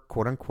can for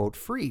quote unquote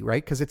free,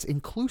 right? Because it's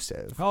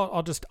inclusive.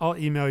 I'll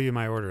email you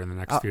my order in the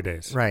next few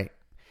days. Right.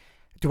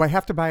 Do I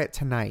have to buy it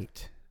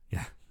tonight?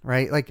 Yeah.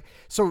 Right. Like,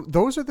 so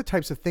those are the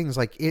types of things,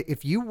 like,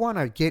 if you want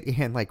to get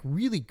in like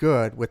really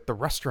good with the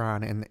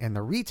restaurant and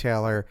the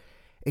retailer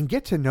and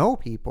get to know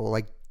people,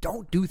 like,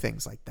 don't do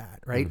things like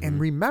that. Right. Mm-hmm. And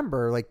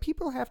remember, like,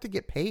 people have to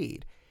get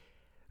paid.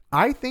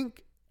 I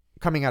think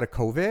coming out of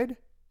COVID,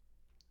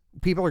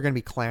 people are going to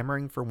be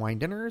clamoring for wine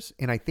dinners,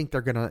 and I think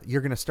you're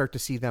going to start to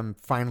see them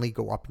finally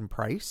go up in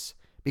price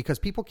because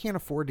people can't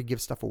afford to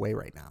give stuff away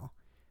right now.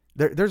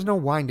 There's no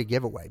wine to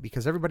give away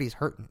because everybody's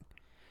hurting.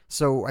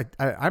 So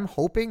I'm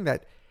hoping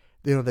that,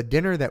 the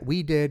dinner that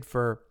we did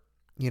for,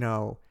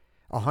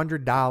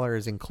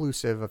 $100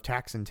 inclusive of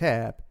tax and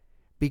tip,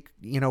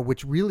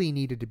 which really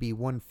needed to be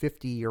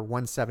 $150 or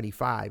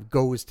 $175,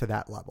 goes to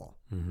that level,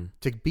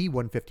 to be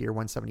 $150 or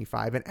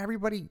 $175, and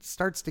everybody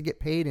starts to get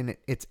paid, and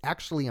it's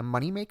actually a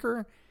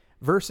moneymaker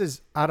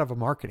versus out of a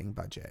marketing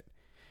budget.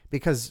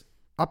 Because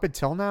up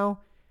until now,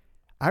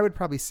 I would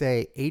probably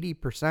say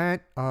 80%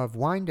 of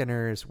wine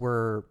dinners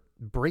were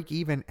break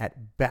even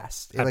at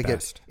best. At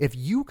best. If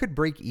you could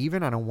break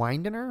even on a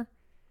wine dinner,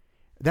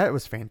 that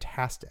was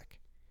fantastic,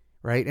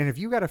 right? And if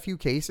you got a few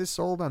cases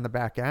sold on the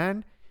back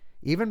end,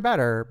 even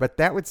better, but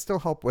that would still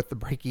help with the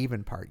break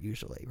even part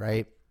usually,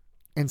 right?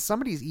 And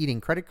somebody's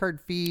eating credit card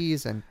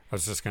fees and I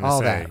was just going to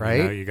say, that,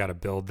 right? You got to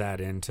build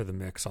that into the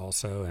mix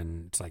also.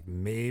 And it's like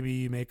maybe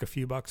you make a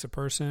few bucks a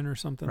person or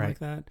something like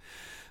that.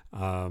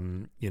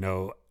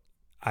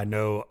 I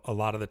know a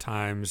lot of the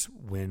times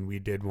when we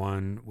did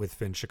one with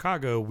Vin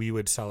Chicago, we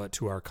would sell it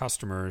to our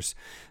customers.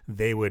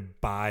 They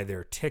would buy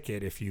their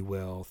ticket, if you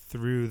will,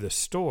 through the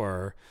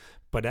store,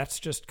 but that's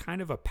just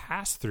kind of a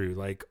pass through.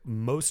 Like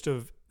most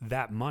of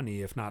that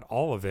money, if not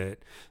all of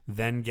it,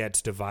 then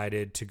gets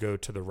divided to go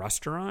to the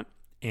restaurant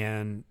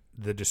and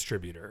the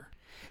distributor.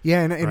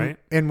 Yeah, right?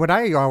 and what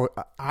I to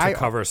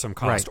cover some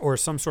cost, right. or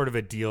some sort of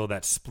a deal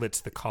that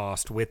splits the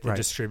cost with the right.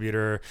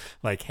 distributor.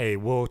 Like, hey,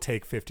 we'll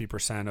take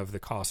 50% of the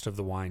cost of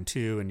the wine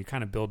too, and you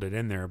kind of build it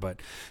in there.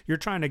 But you're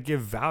trying to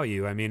give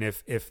value. I mean,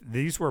 if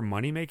these were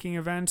money making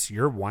events,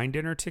 your wine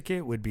dinner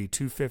ticket would be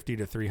 $250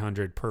 to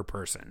 $300 per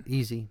person.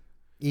 Easy.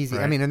 Right?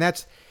 I mean, and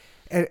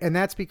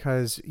that's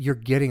because you're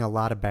getting a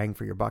lot of bang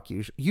for your buck.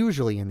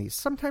 Usually in these,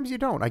 sometimes you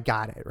don't. I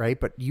got it right,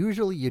 but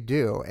usually you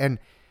do. And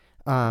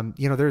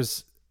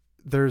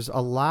there's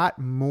a lot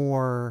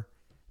more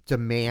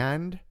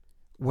demand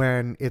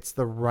when it's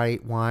the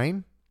right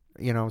wine,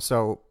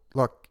 so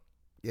look,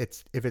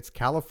 if it's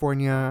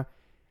California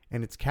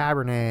and it's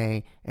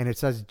Cabernet and it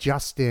says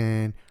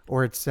Justin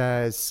or it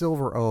says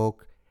Silver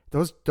Oak,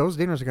 those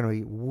dinners are going to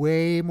be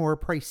way more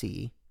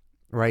pricey,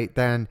 right?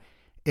 Than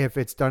if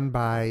it's done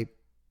by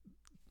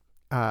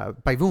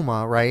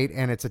Vuma, right?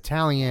 And it's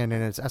Italian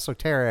and it's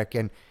esoteric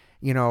and,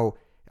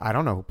 I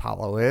don't know who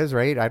Paolo is,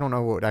 right? I don't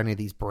know what any of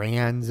these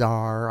brands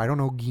are. I don't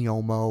know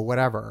Guillermo,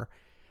 whatever.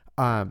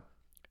 But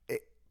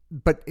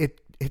it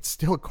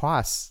still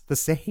costs the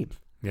same.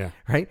 Yeah.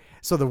 Right.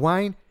 So the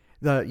wine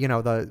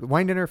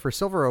dinner for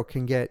Silver Oak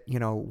can get,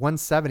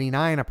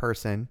 $179 a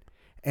person,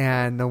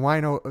 and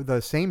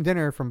the same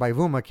dinner from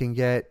Vuma can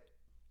get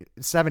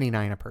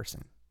 $79 a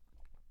person.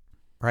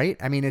 Right.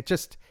 I mean,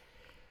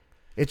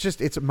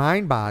 it's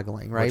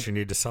mind-boggling, right? What you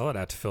need to sell it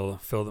at to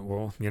fill the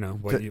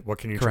what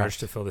can you charge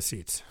to fill the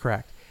seats?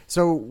 Correct.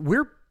 So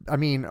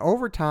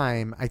over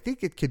time, I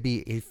think it could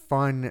be a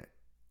fun,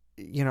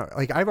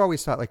 like I've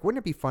always thought, like, wouldn't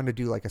it be fun to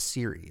do like a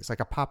series,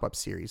 like a pop-up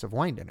series of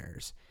wine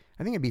dinners?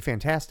 I think it'd be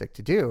fantastic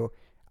to do.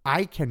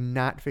 I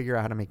cannot figure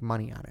out how to make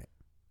money on it.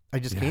 I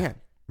just can't,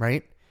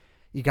 right?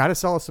 You got to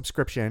sell a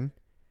subscription,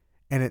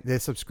 and the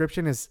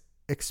subscription is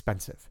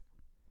expensive.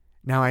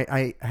 Now,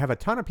 I have a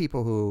ton of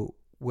people who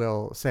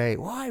will say,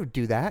 well, I would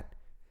do that.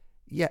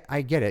 Yeah,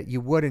 I get it. You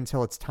would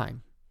until it's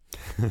time.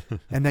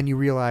 And then you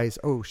realize,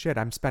 oh shit,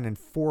 I'm spending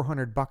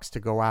 $400 to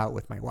go out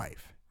with my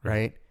wife.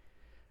 Right.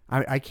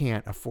 I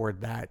can't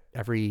afford that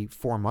every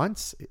 4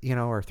 months,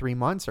 or 3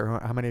 months, or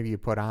how many of you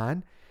put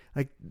on.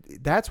 Like,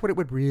 that's what it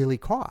would really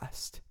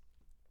cost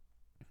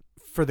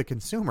for the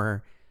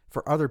consumer,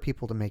 for other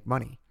people to make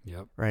money.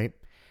 Yep. Right.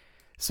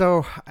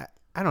 So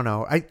I don't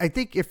know. I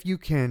think if you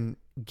can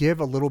give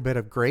a little bit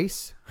of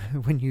grace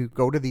when you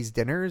go to these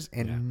dinners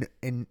and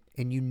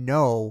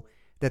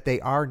that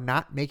they are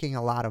not making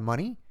a lot of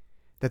money,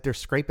 that they're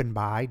scraping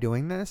by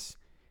doing this,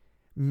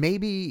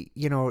 maybe,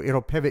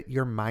 it'll pivot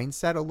your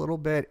mindset a little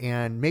bit,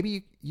 and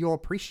maybe you'll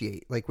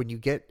appreciate, like, when you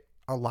get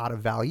a lot of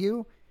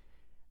value,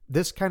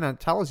 this kind of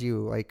tells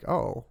you, like,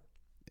 oh,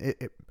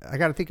 I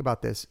got to think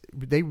about this.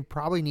 They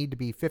probably need to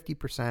be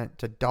 50%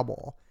 to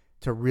double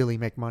to really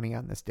make money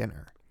on this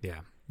dinner.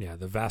 Yeah. Yeah,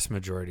 the vast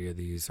majority of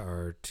these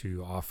are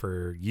to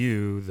offer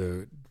you,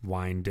 the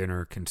wine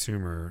dinner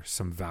consumer,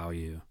 some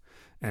value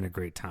and a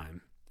great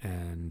time,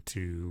 and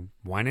to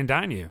wine and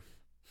dine you.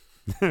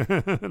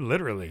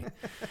 Literally.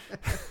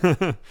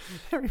 That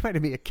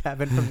reminded me of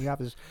Kevin from The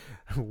Office.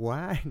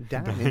 Wine,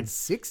 dine in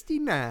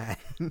 69.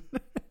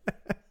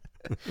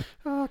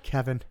 Oh,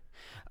 Kevin.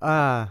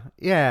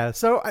 Yeah,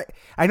 so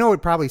I know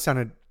it probably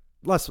sounded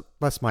less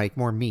Mike,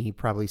 more me,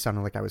 probably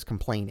sounded like I was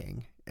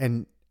complaining.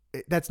 And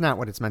that's not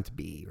what it's meant to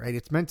be, right?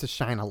 It's meant to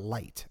shine a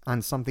light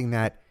on something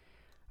that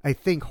I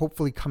think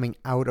hopefully coming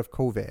out of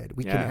COVID,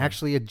 we can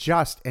actually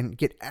adjust and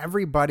get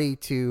everybody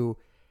to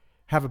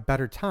have a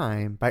better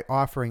time by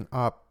offering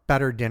up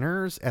better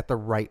dinners at the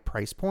right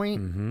price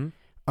point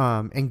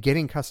and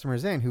getting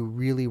customers in who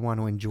really want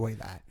to enjoy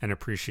that and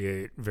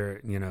appreciate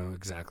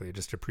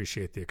just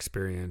appreciate the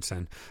experience.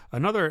 And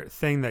another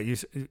thing that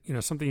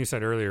something you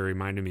said earlier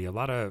reminded me, a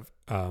lot of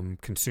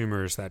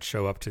consumers that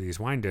show up to these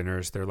wine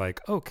dinners, they're like,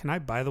 oh, can I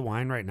buy the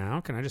wine right now?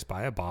 Can I just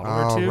buy a bottle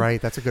or two?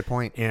 Right. That's a good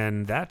point.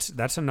 And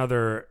that's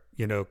another,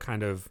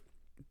 kind of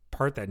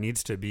part that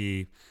needs to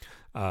be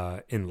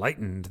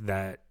enlightened,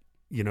 that,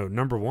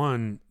 number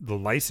one, the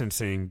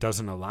licensing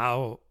doesn't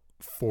allow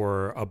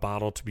for a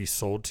bottle to be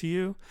sold to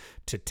you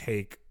to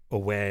take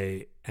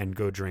away and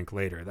go drink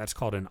later. That's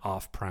called an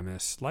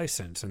off-premise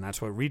license, and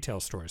that's what retail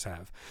stores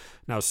have.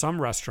 Now,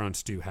 some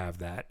restaurants do have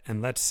that,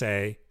 and let's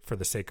say, for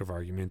the sake of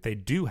argument, they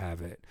do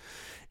have it.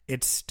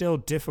 It's still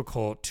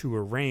difficult to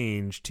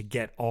arrange to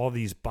get all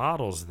these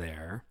bottles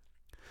there.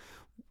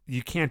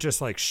 You can't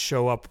just like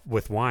show up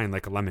with wine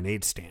like a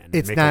lemonade stand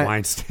and make a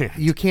wine stand.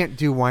 You can't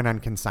do wine on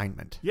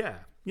consignment.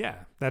 Yeah,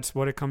 that's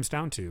what it comes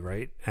down to,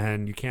 right?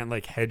 And you can't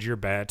like hedge your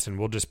bets and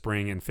we'll just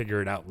bring and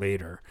figure it out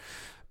later.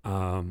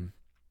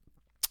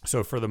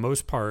 So for the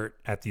most part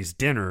at these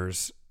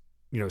dinners,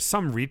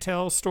 some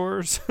retail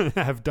stores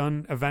have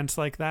done events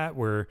like that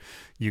where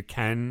you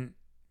can,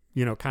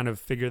 kind of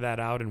figure that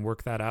out and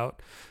work that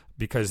out,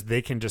 because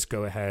they can just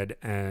go ahead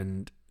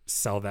and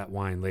sell that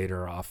wine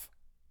later off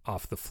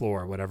the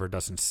floor, whatever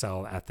doesn't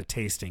sell at the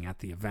tasting at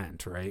the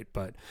event, right?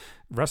 But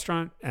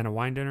restaurant and a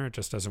wine dinner, it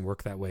just doesn't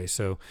work that way.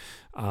 So,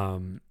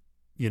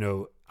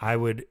 I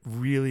would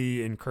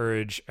really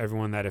encourage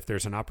everyone that if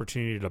there's an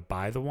opportunity to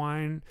buy the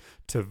wine,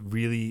 to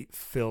really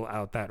fill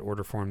out that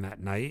order form that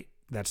night.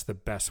 That's the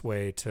best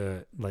way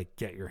to like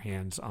get your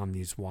hands on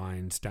these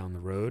wines down the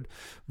road,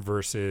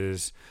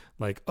 versus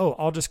like, oh,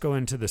 I'll just go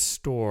into the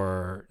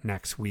store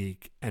next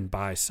week and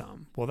buy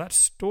some. Well, that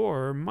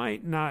store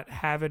might not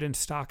have it in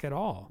stock at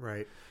all.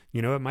 Right.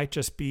 It might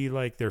just be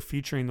like they're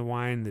featuring the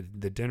wine,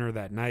 the dinner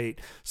that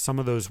night. Some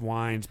of those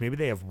wines, maybe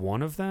they have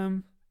one of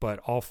them, but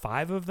all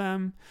 5 of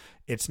them,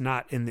 it's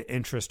not in the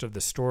interest of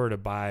the store to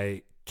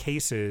buy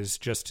cases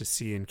just to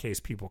see in case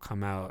people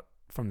come out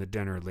from the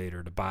dinner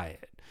later to buy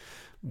it.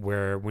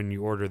 Where when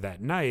you order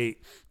that night,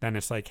 then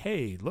it's like,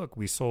 hey, look,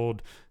 we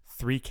sold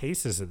 3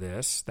 cases of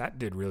this. That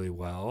did really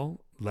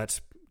well. Let's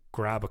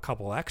grab a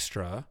couple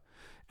extra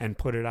and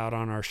put it out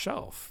on our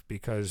shelf,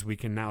 because we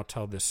can now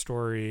tell this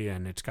story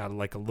and it's got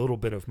like a little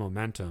bit of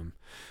momentum.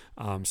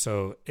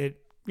 So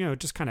it, it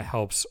just kind of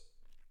helps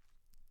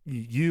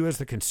you as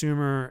the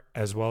consumer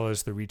as well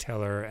as the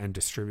retailer and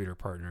distributor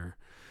partner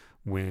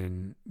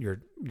when you're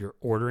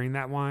ordering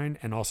that wine,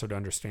 and also to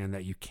understand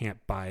that you can't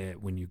buy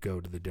it when you go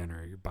to the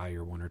dinner. You buy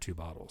your 1 or 2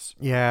 bottles.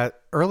 Yeah.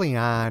 Early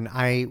on,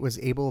 I was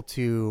able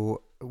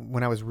to,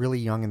 when I was really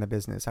young in the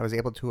business, I was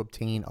able to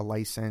obtain a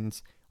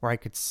license where I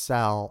could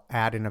sell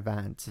at an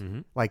event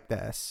like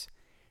this.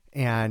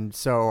 And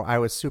so I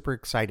was super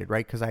excited,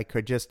 right? Because I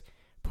could just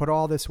put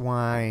all this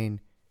wine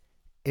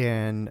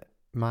in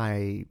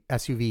my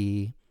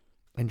SUV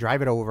and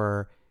drive it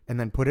over and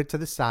then put it to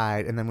the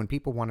side. And then when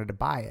people wanted to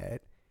buy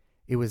it,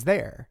 it was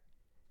there.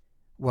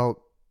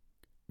 Well,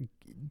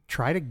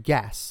 try to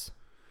guess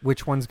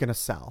which one's going to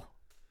sell.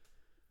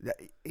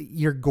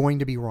 You're going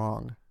to be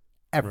wrong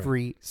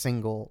every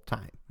single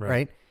time,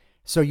 right?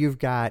 So you've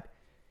got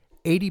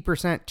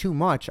 80% too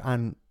much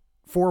on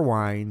 4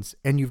 wines,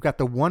 and you've got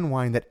the one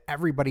wine that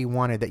everybody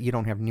wanted that you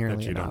don't have nearly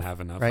enough. That you don't have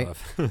enough right?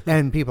 of.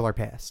 And people are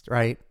pissed,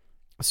 right?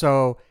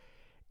 So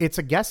it's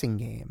a guessing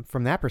game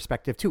from that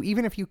perspective too.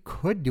 Even if you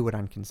could do it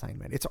on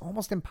consignment, it's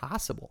almost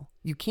impossible.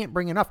 You can't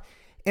bring enough.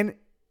 And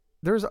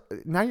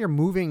now you're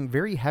moving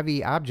very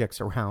heavy objects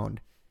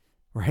around,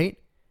 right?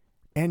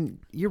 And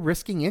you're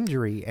risking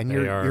injury, and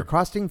you're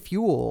costing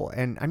fuel.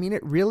 And I mean,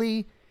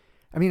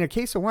 a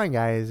case of wine,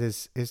 guys,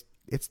 is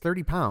it's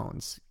 30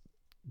 pounds,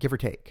 give or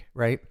take,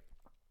 right?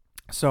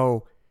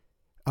 So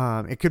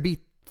it could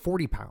be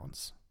 40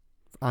 pounds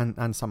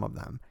on some of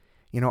them.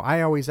 I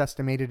always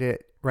estimated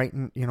it right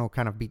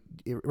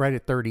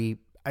at 30.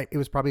 It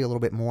was probably a little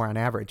bit more on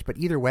average, but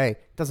either way,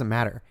 it doesn't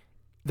matter.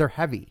 They're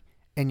heavy,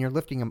 and you're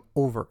lifting them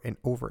over and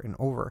over and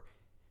over.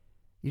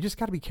 You just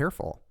got to be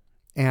careful.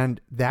 And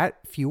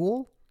that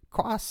fuel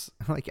costs,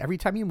 like every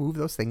time you move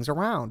those things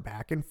around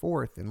back and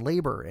forth, and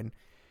labor, and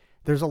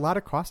there's a lot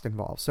of cost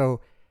involved.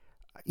 So,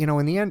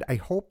 in the end, I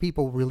hope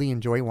people really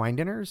enjoy wine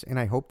dinners, and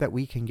I hope that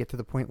we can get to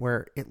the point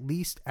where at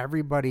least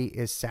everybody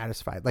is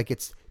satisfied. Like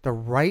it's the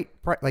right,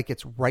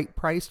 it's right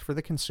priced for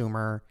the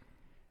consumer.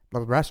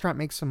 The restaurant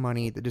makes some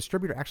money. The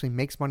distributor actually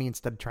makes money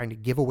instead of trying to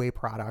give away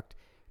product.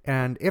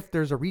 And if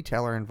there's a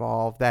retailer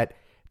involved, that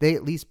they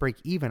at least break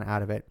even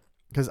out of it.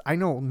 Because I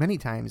know many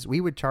times we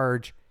would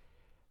charge,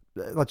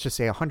 let's just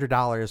say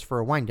 $100 for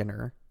a wine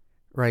dinner,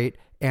 right?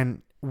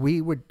 And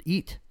we'd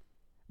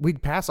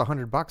pass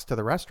 $100 to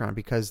the restaurant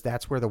because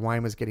that's where the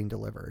wine was getting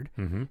delivered.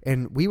 Mm-hmm.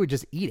 And we would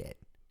just eat it,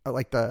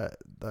 like the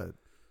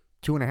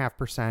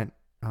 2.5%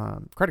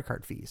 credit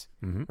card fees,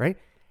 right?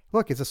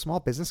 Look, as a small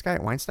business guy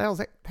at Wine Styles,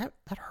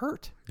 that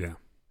hurt. Yeah.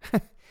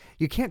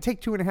 You can't take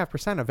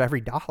 2.5% of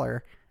every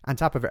dollar on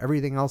top of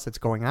everything else that's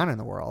going on in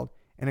the world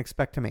and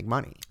expect to make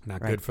money.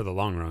 Not good for the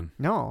long run.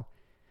 No.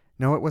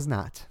 No, it was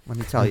not. Let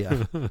me tell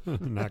you.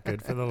 Not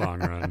good for the long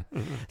run.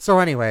 So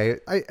anyway,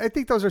 I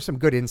think those are some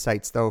good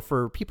insights, though,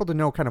 for people to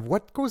know kind of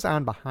what goes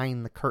on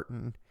behind the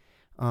curtain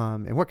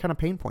and what kind of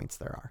pain points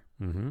there are.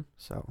 Mm-hmm.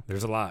 So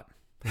there's a lot.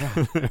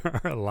 Yeah.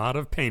 There are a lot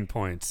of pain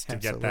points to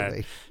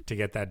Absolutely.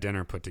 get that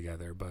dinner put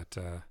together. But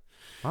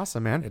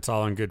awesome, man. it's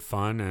all in good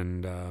fun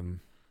and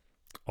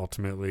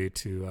ultimately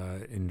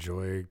to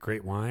enjoy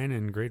great wine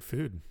and great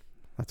food.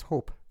 Let's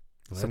hope.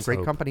 Some Let's great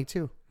hope. company,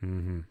 too.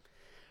 Mm-hmm.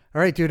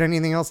 All right, dude.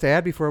 Anything else to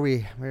add before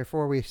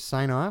we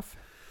sign off?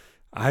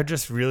 I've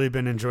just really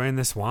been enjoying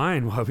this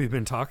wine while we've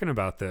been talking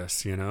about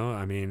this. You know,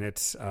 I mean,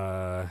 it's,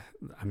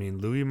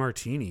 Louis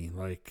Martini,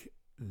 like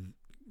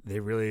they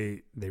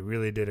really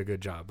did a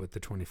good job with the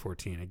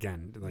 2014.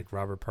 Again, like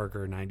Robert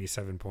Parker,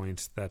 97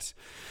 points. That's,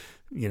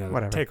 you know,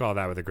 Whatever. take all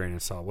that with a grain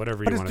of salt.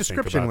 Whatever But you his want to think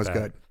description about was that.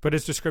 good. But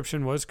his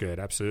description was good,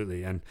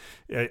 absolutely. And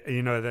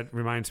you know, that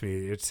reminds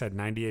me, it said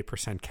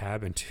 98%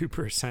 Cab and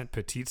 2%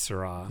 Petite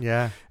Syrah.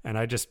 Yeah. And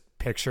I just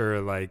picture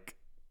like,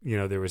 you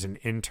know, there was an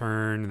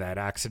intern that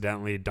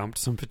accidentally dumped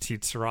some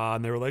Petite Syrah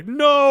and they were like,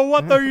 no,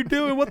 what are you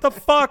doing? What the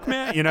fuck,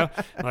 man? You know,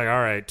 like,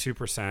 all right,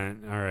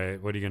 2%. All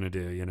right. What are you going to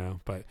do? You know,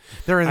 but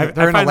They're in a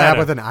find lab that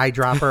with an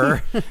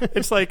eyedropper.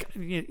 it's like,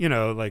 you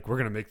know, like we're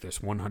going to make this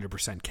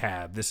 100%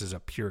 Cab. This is a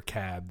pure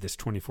Cab, this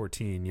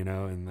 2014, you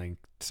know, and like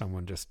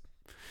someone just.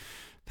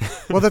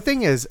 Well, the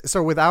thing is,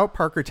 so without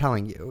Parker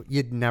telling you,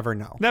 you'd never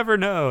know. Never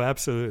know.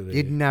 Absolutely.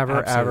 You'd never,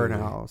 Absolutely. ever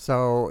know.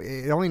 So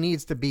it only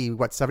needs to be,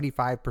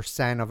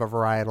 75% of a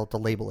varietal to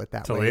label it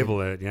that To way.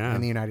 label it, yeah.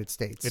 In the United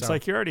States. It's So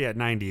like you're already at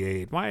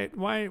 98. Why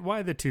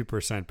the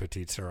 2%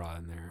 Petite Syrah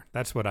in there?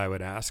 That's what I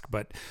would ask.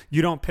 But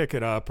you don't pick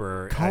it up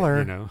or Color.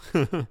 you know,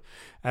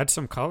 add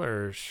some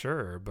color,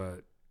 sure,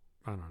 but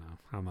I don't know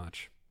how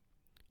much.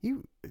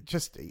 you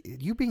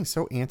being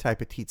so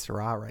anti-Petite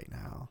Syrah right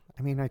now.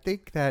 I mean, I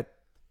think that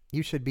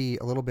you should be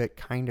a little bit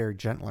kinder,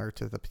 gentler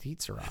to the Petite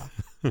Syrah.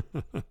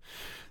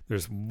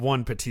 There's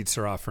one Petite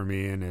Syrah for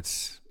me, and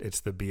it's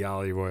the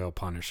Bialy Royal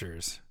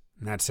Punishers.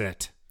 And that's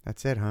it.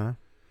 That's it, huh?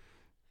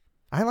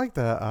 I like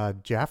the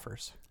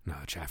Jaffers. No,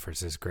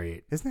 Jaffers is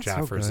great. Isn't it so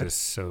Jaffers good? is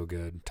so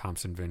good.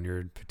 Thompson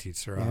Vineyard Petite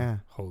Syrah. Yeah.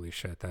 Holy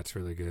shit, that's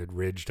really good.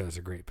 Ridge does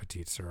a great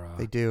Petite Syrah.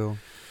 They do.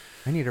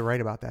 I need to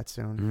write about that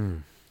soon.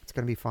 Mm. It's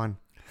going to be fun.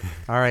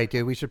 All right,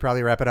 dude, we should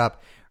probably wrap it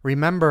up.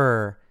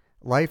 Remember,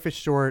 life is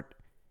short.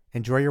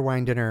 Enjoy your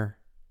wine dinner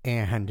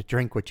and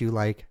drink what you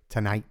like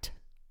tonight.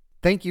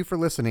 Thank you for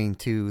listening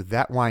to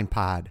That Wine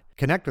Pod.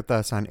 Connect with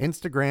us on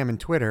Instagram and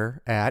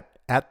Twitter at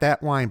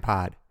That Wine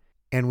Pod.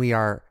 And we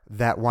are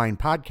That Wine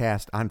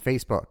Podcast on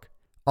Facebook.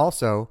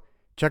 Also,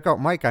 check out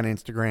Mike on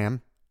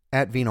Instagram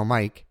at Vino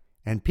Mike,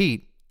 and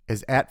Pete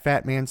is at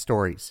Fat Man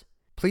Stories.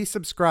 Please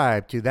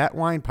subscribe to That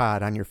Wine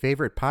Pod on your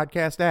favorite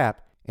podcast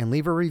app and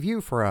leave a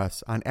review for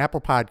us on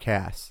Apple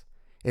Podcasts.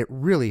 It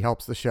really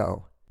helps the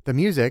show. The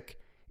music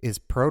is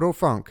Proto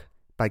Funk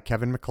by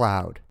Kevin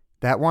MacLeod.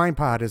 That Wine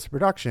Pod is a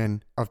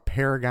production of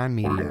Paragon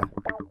Media.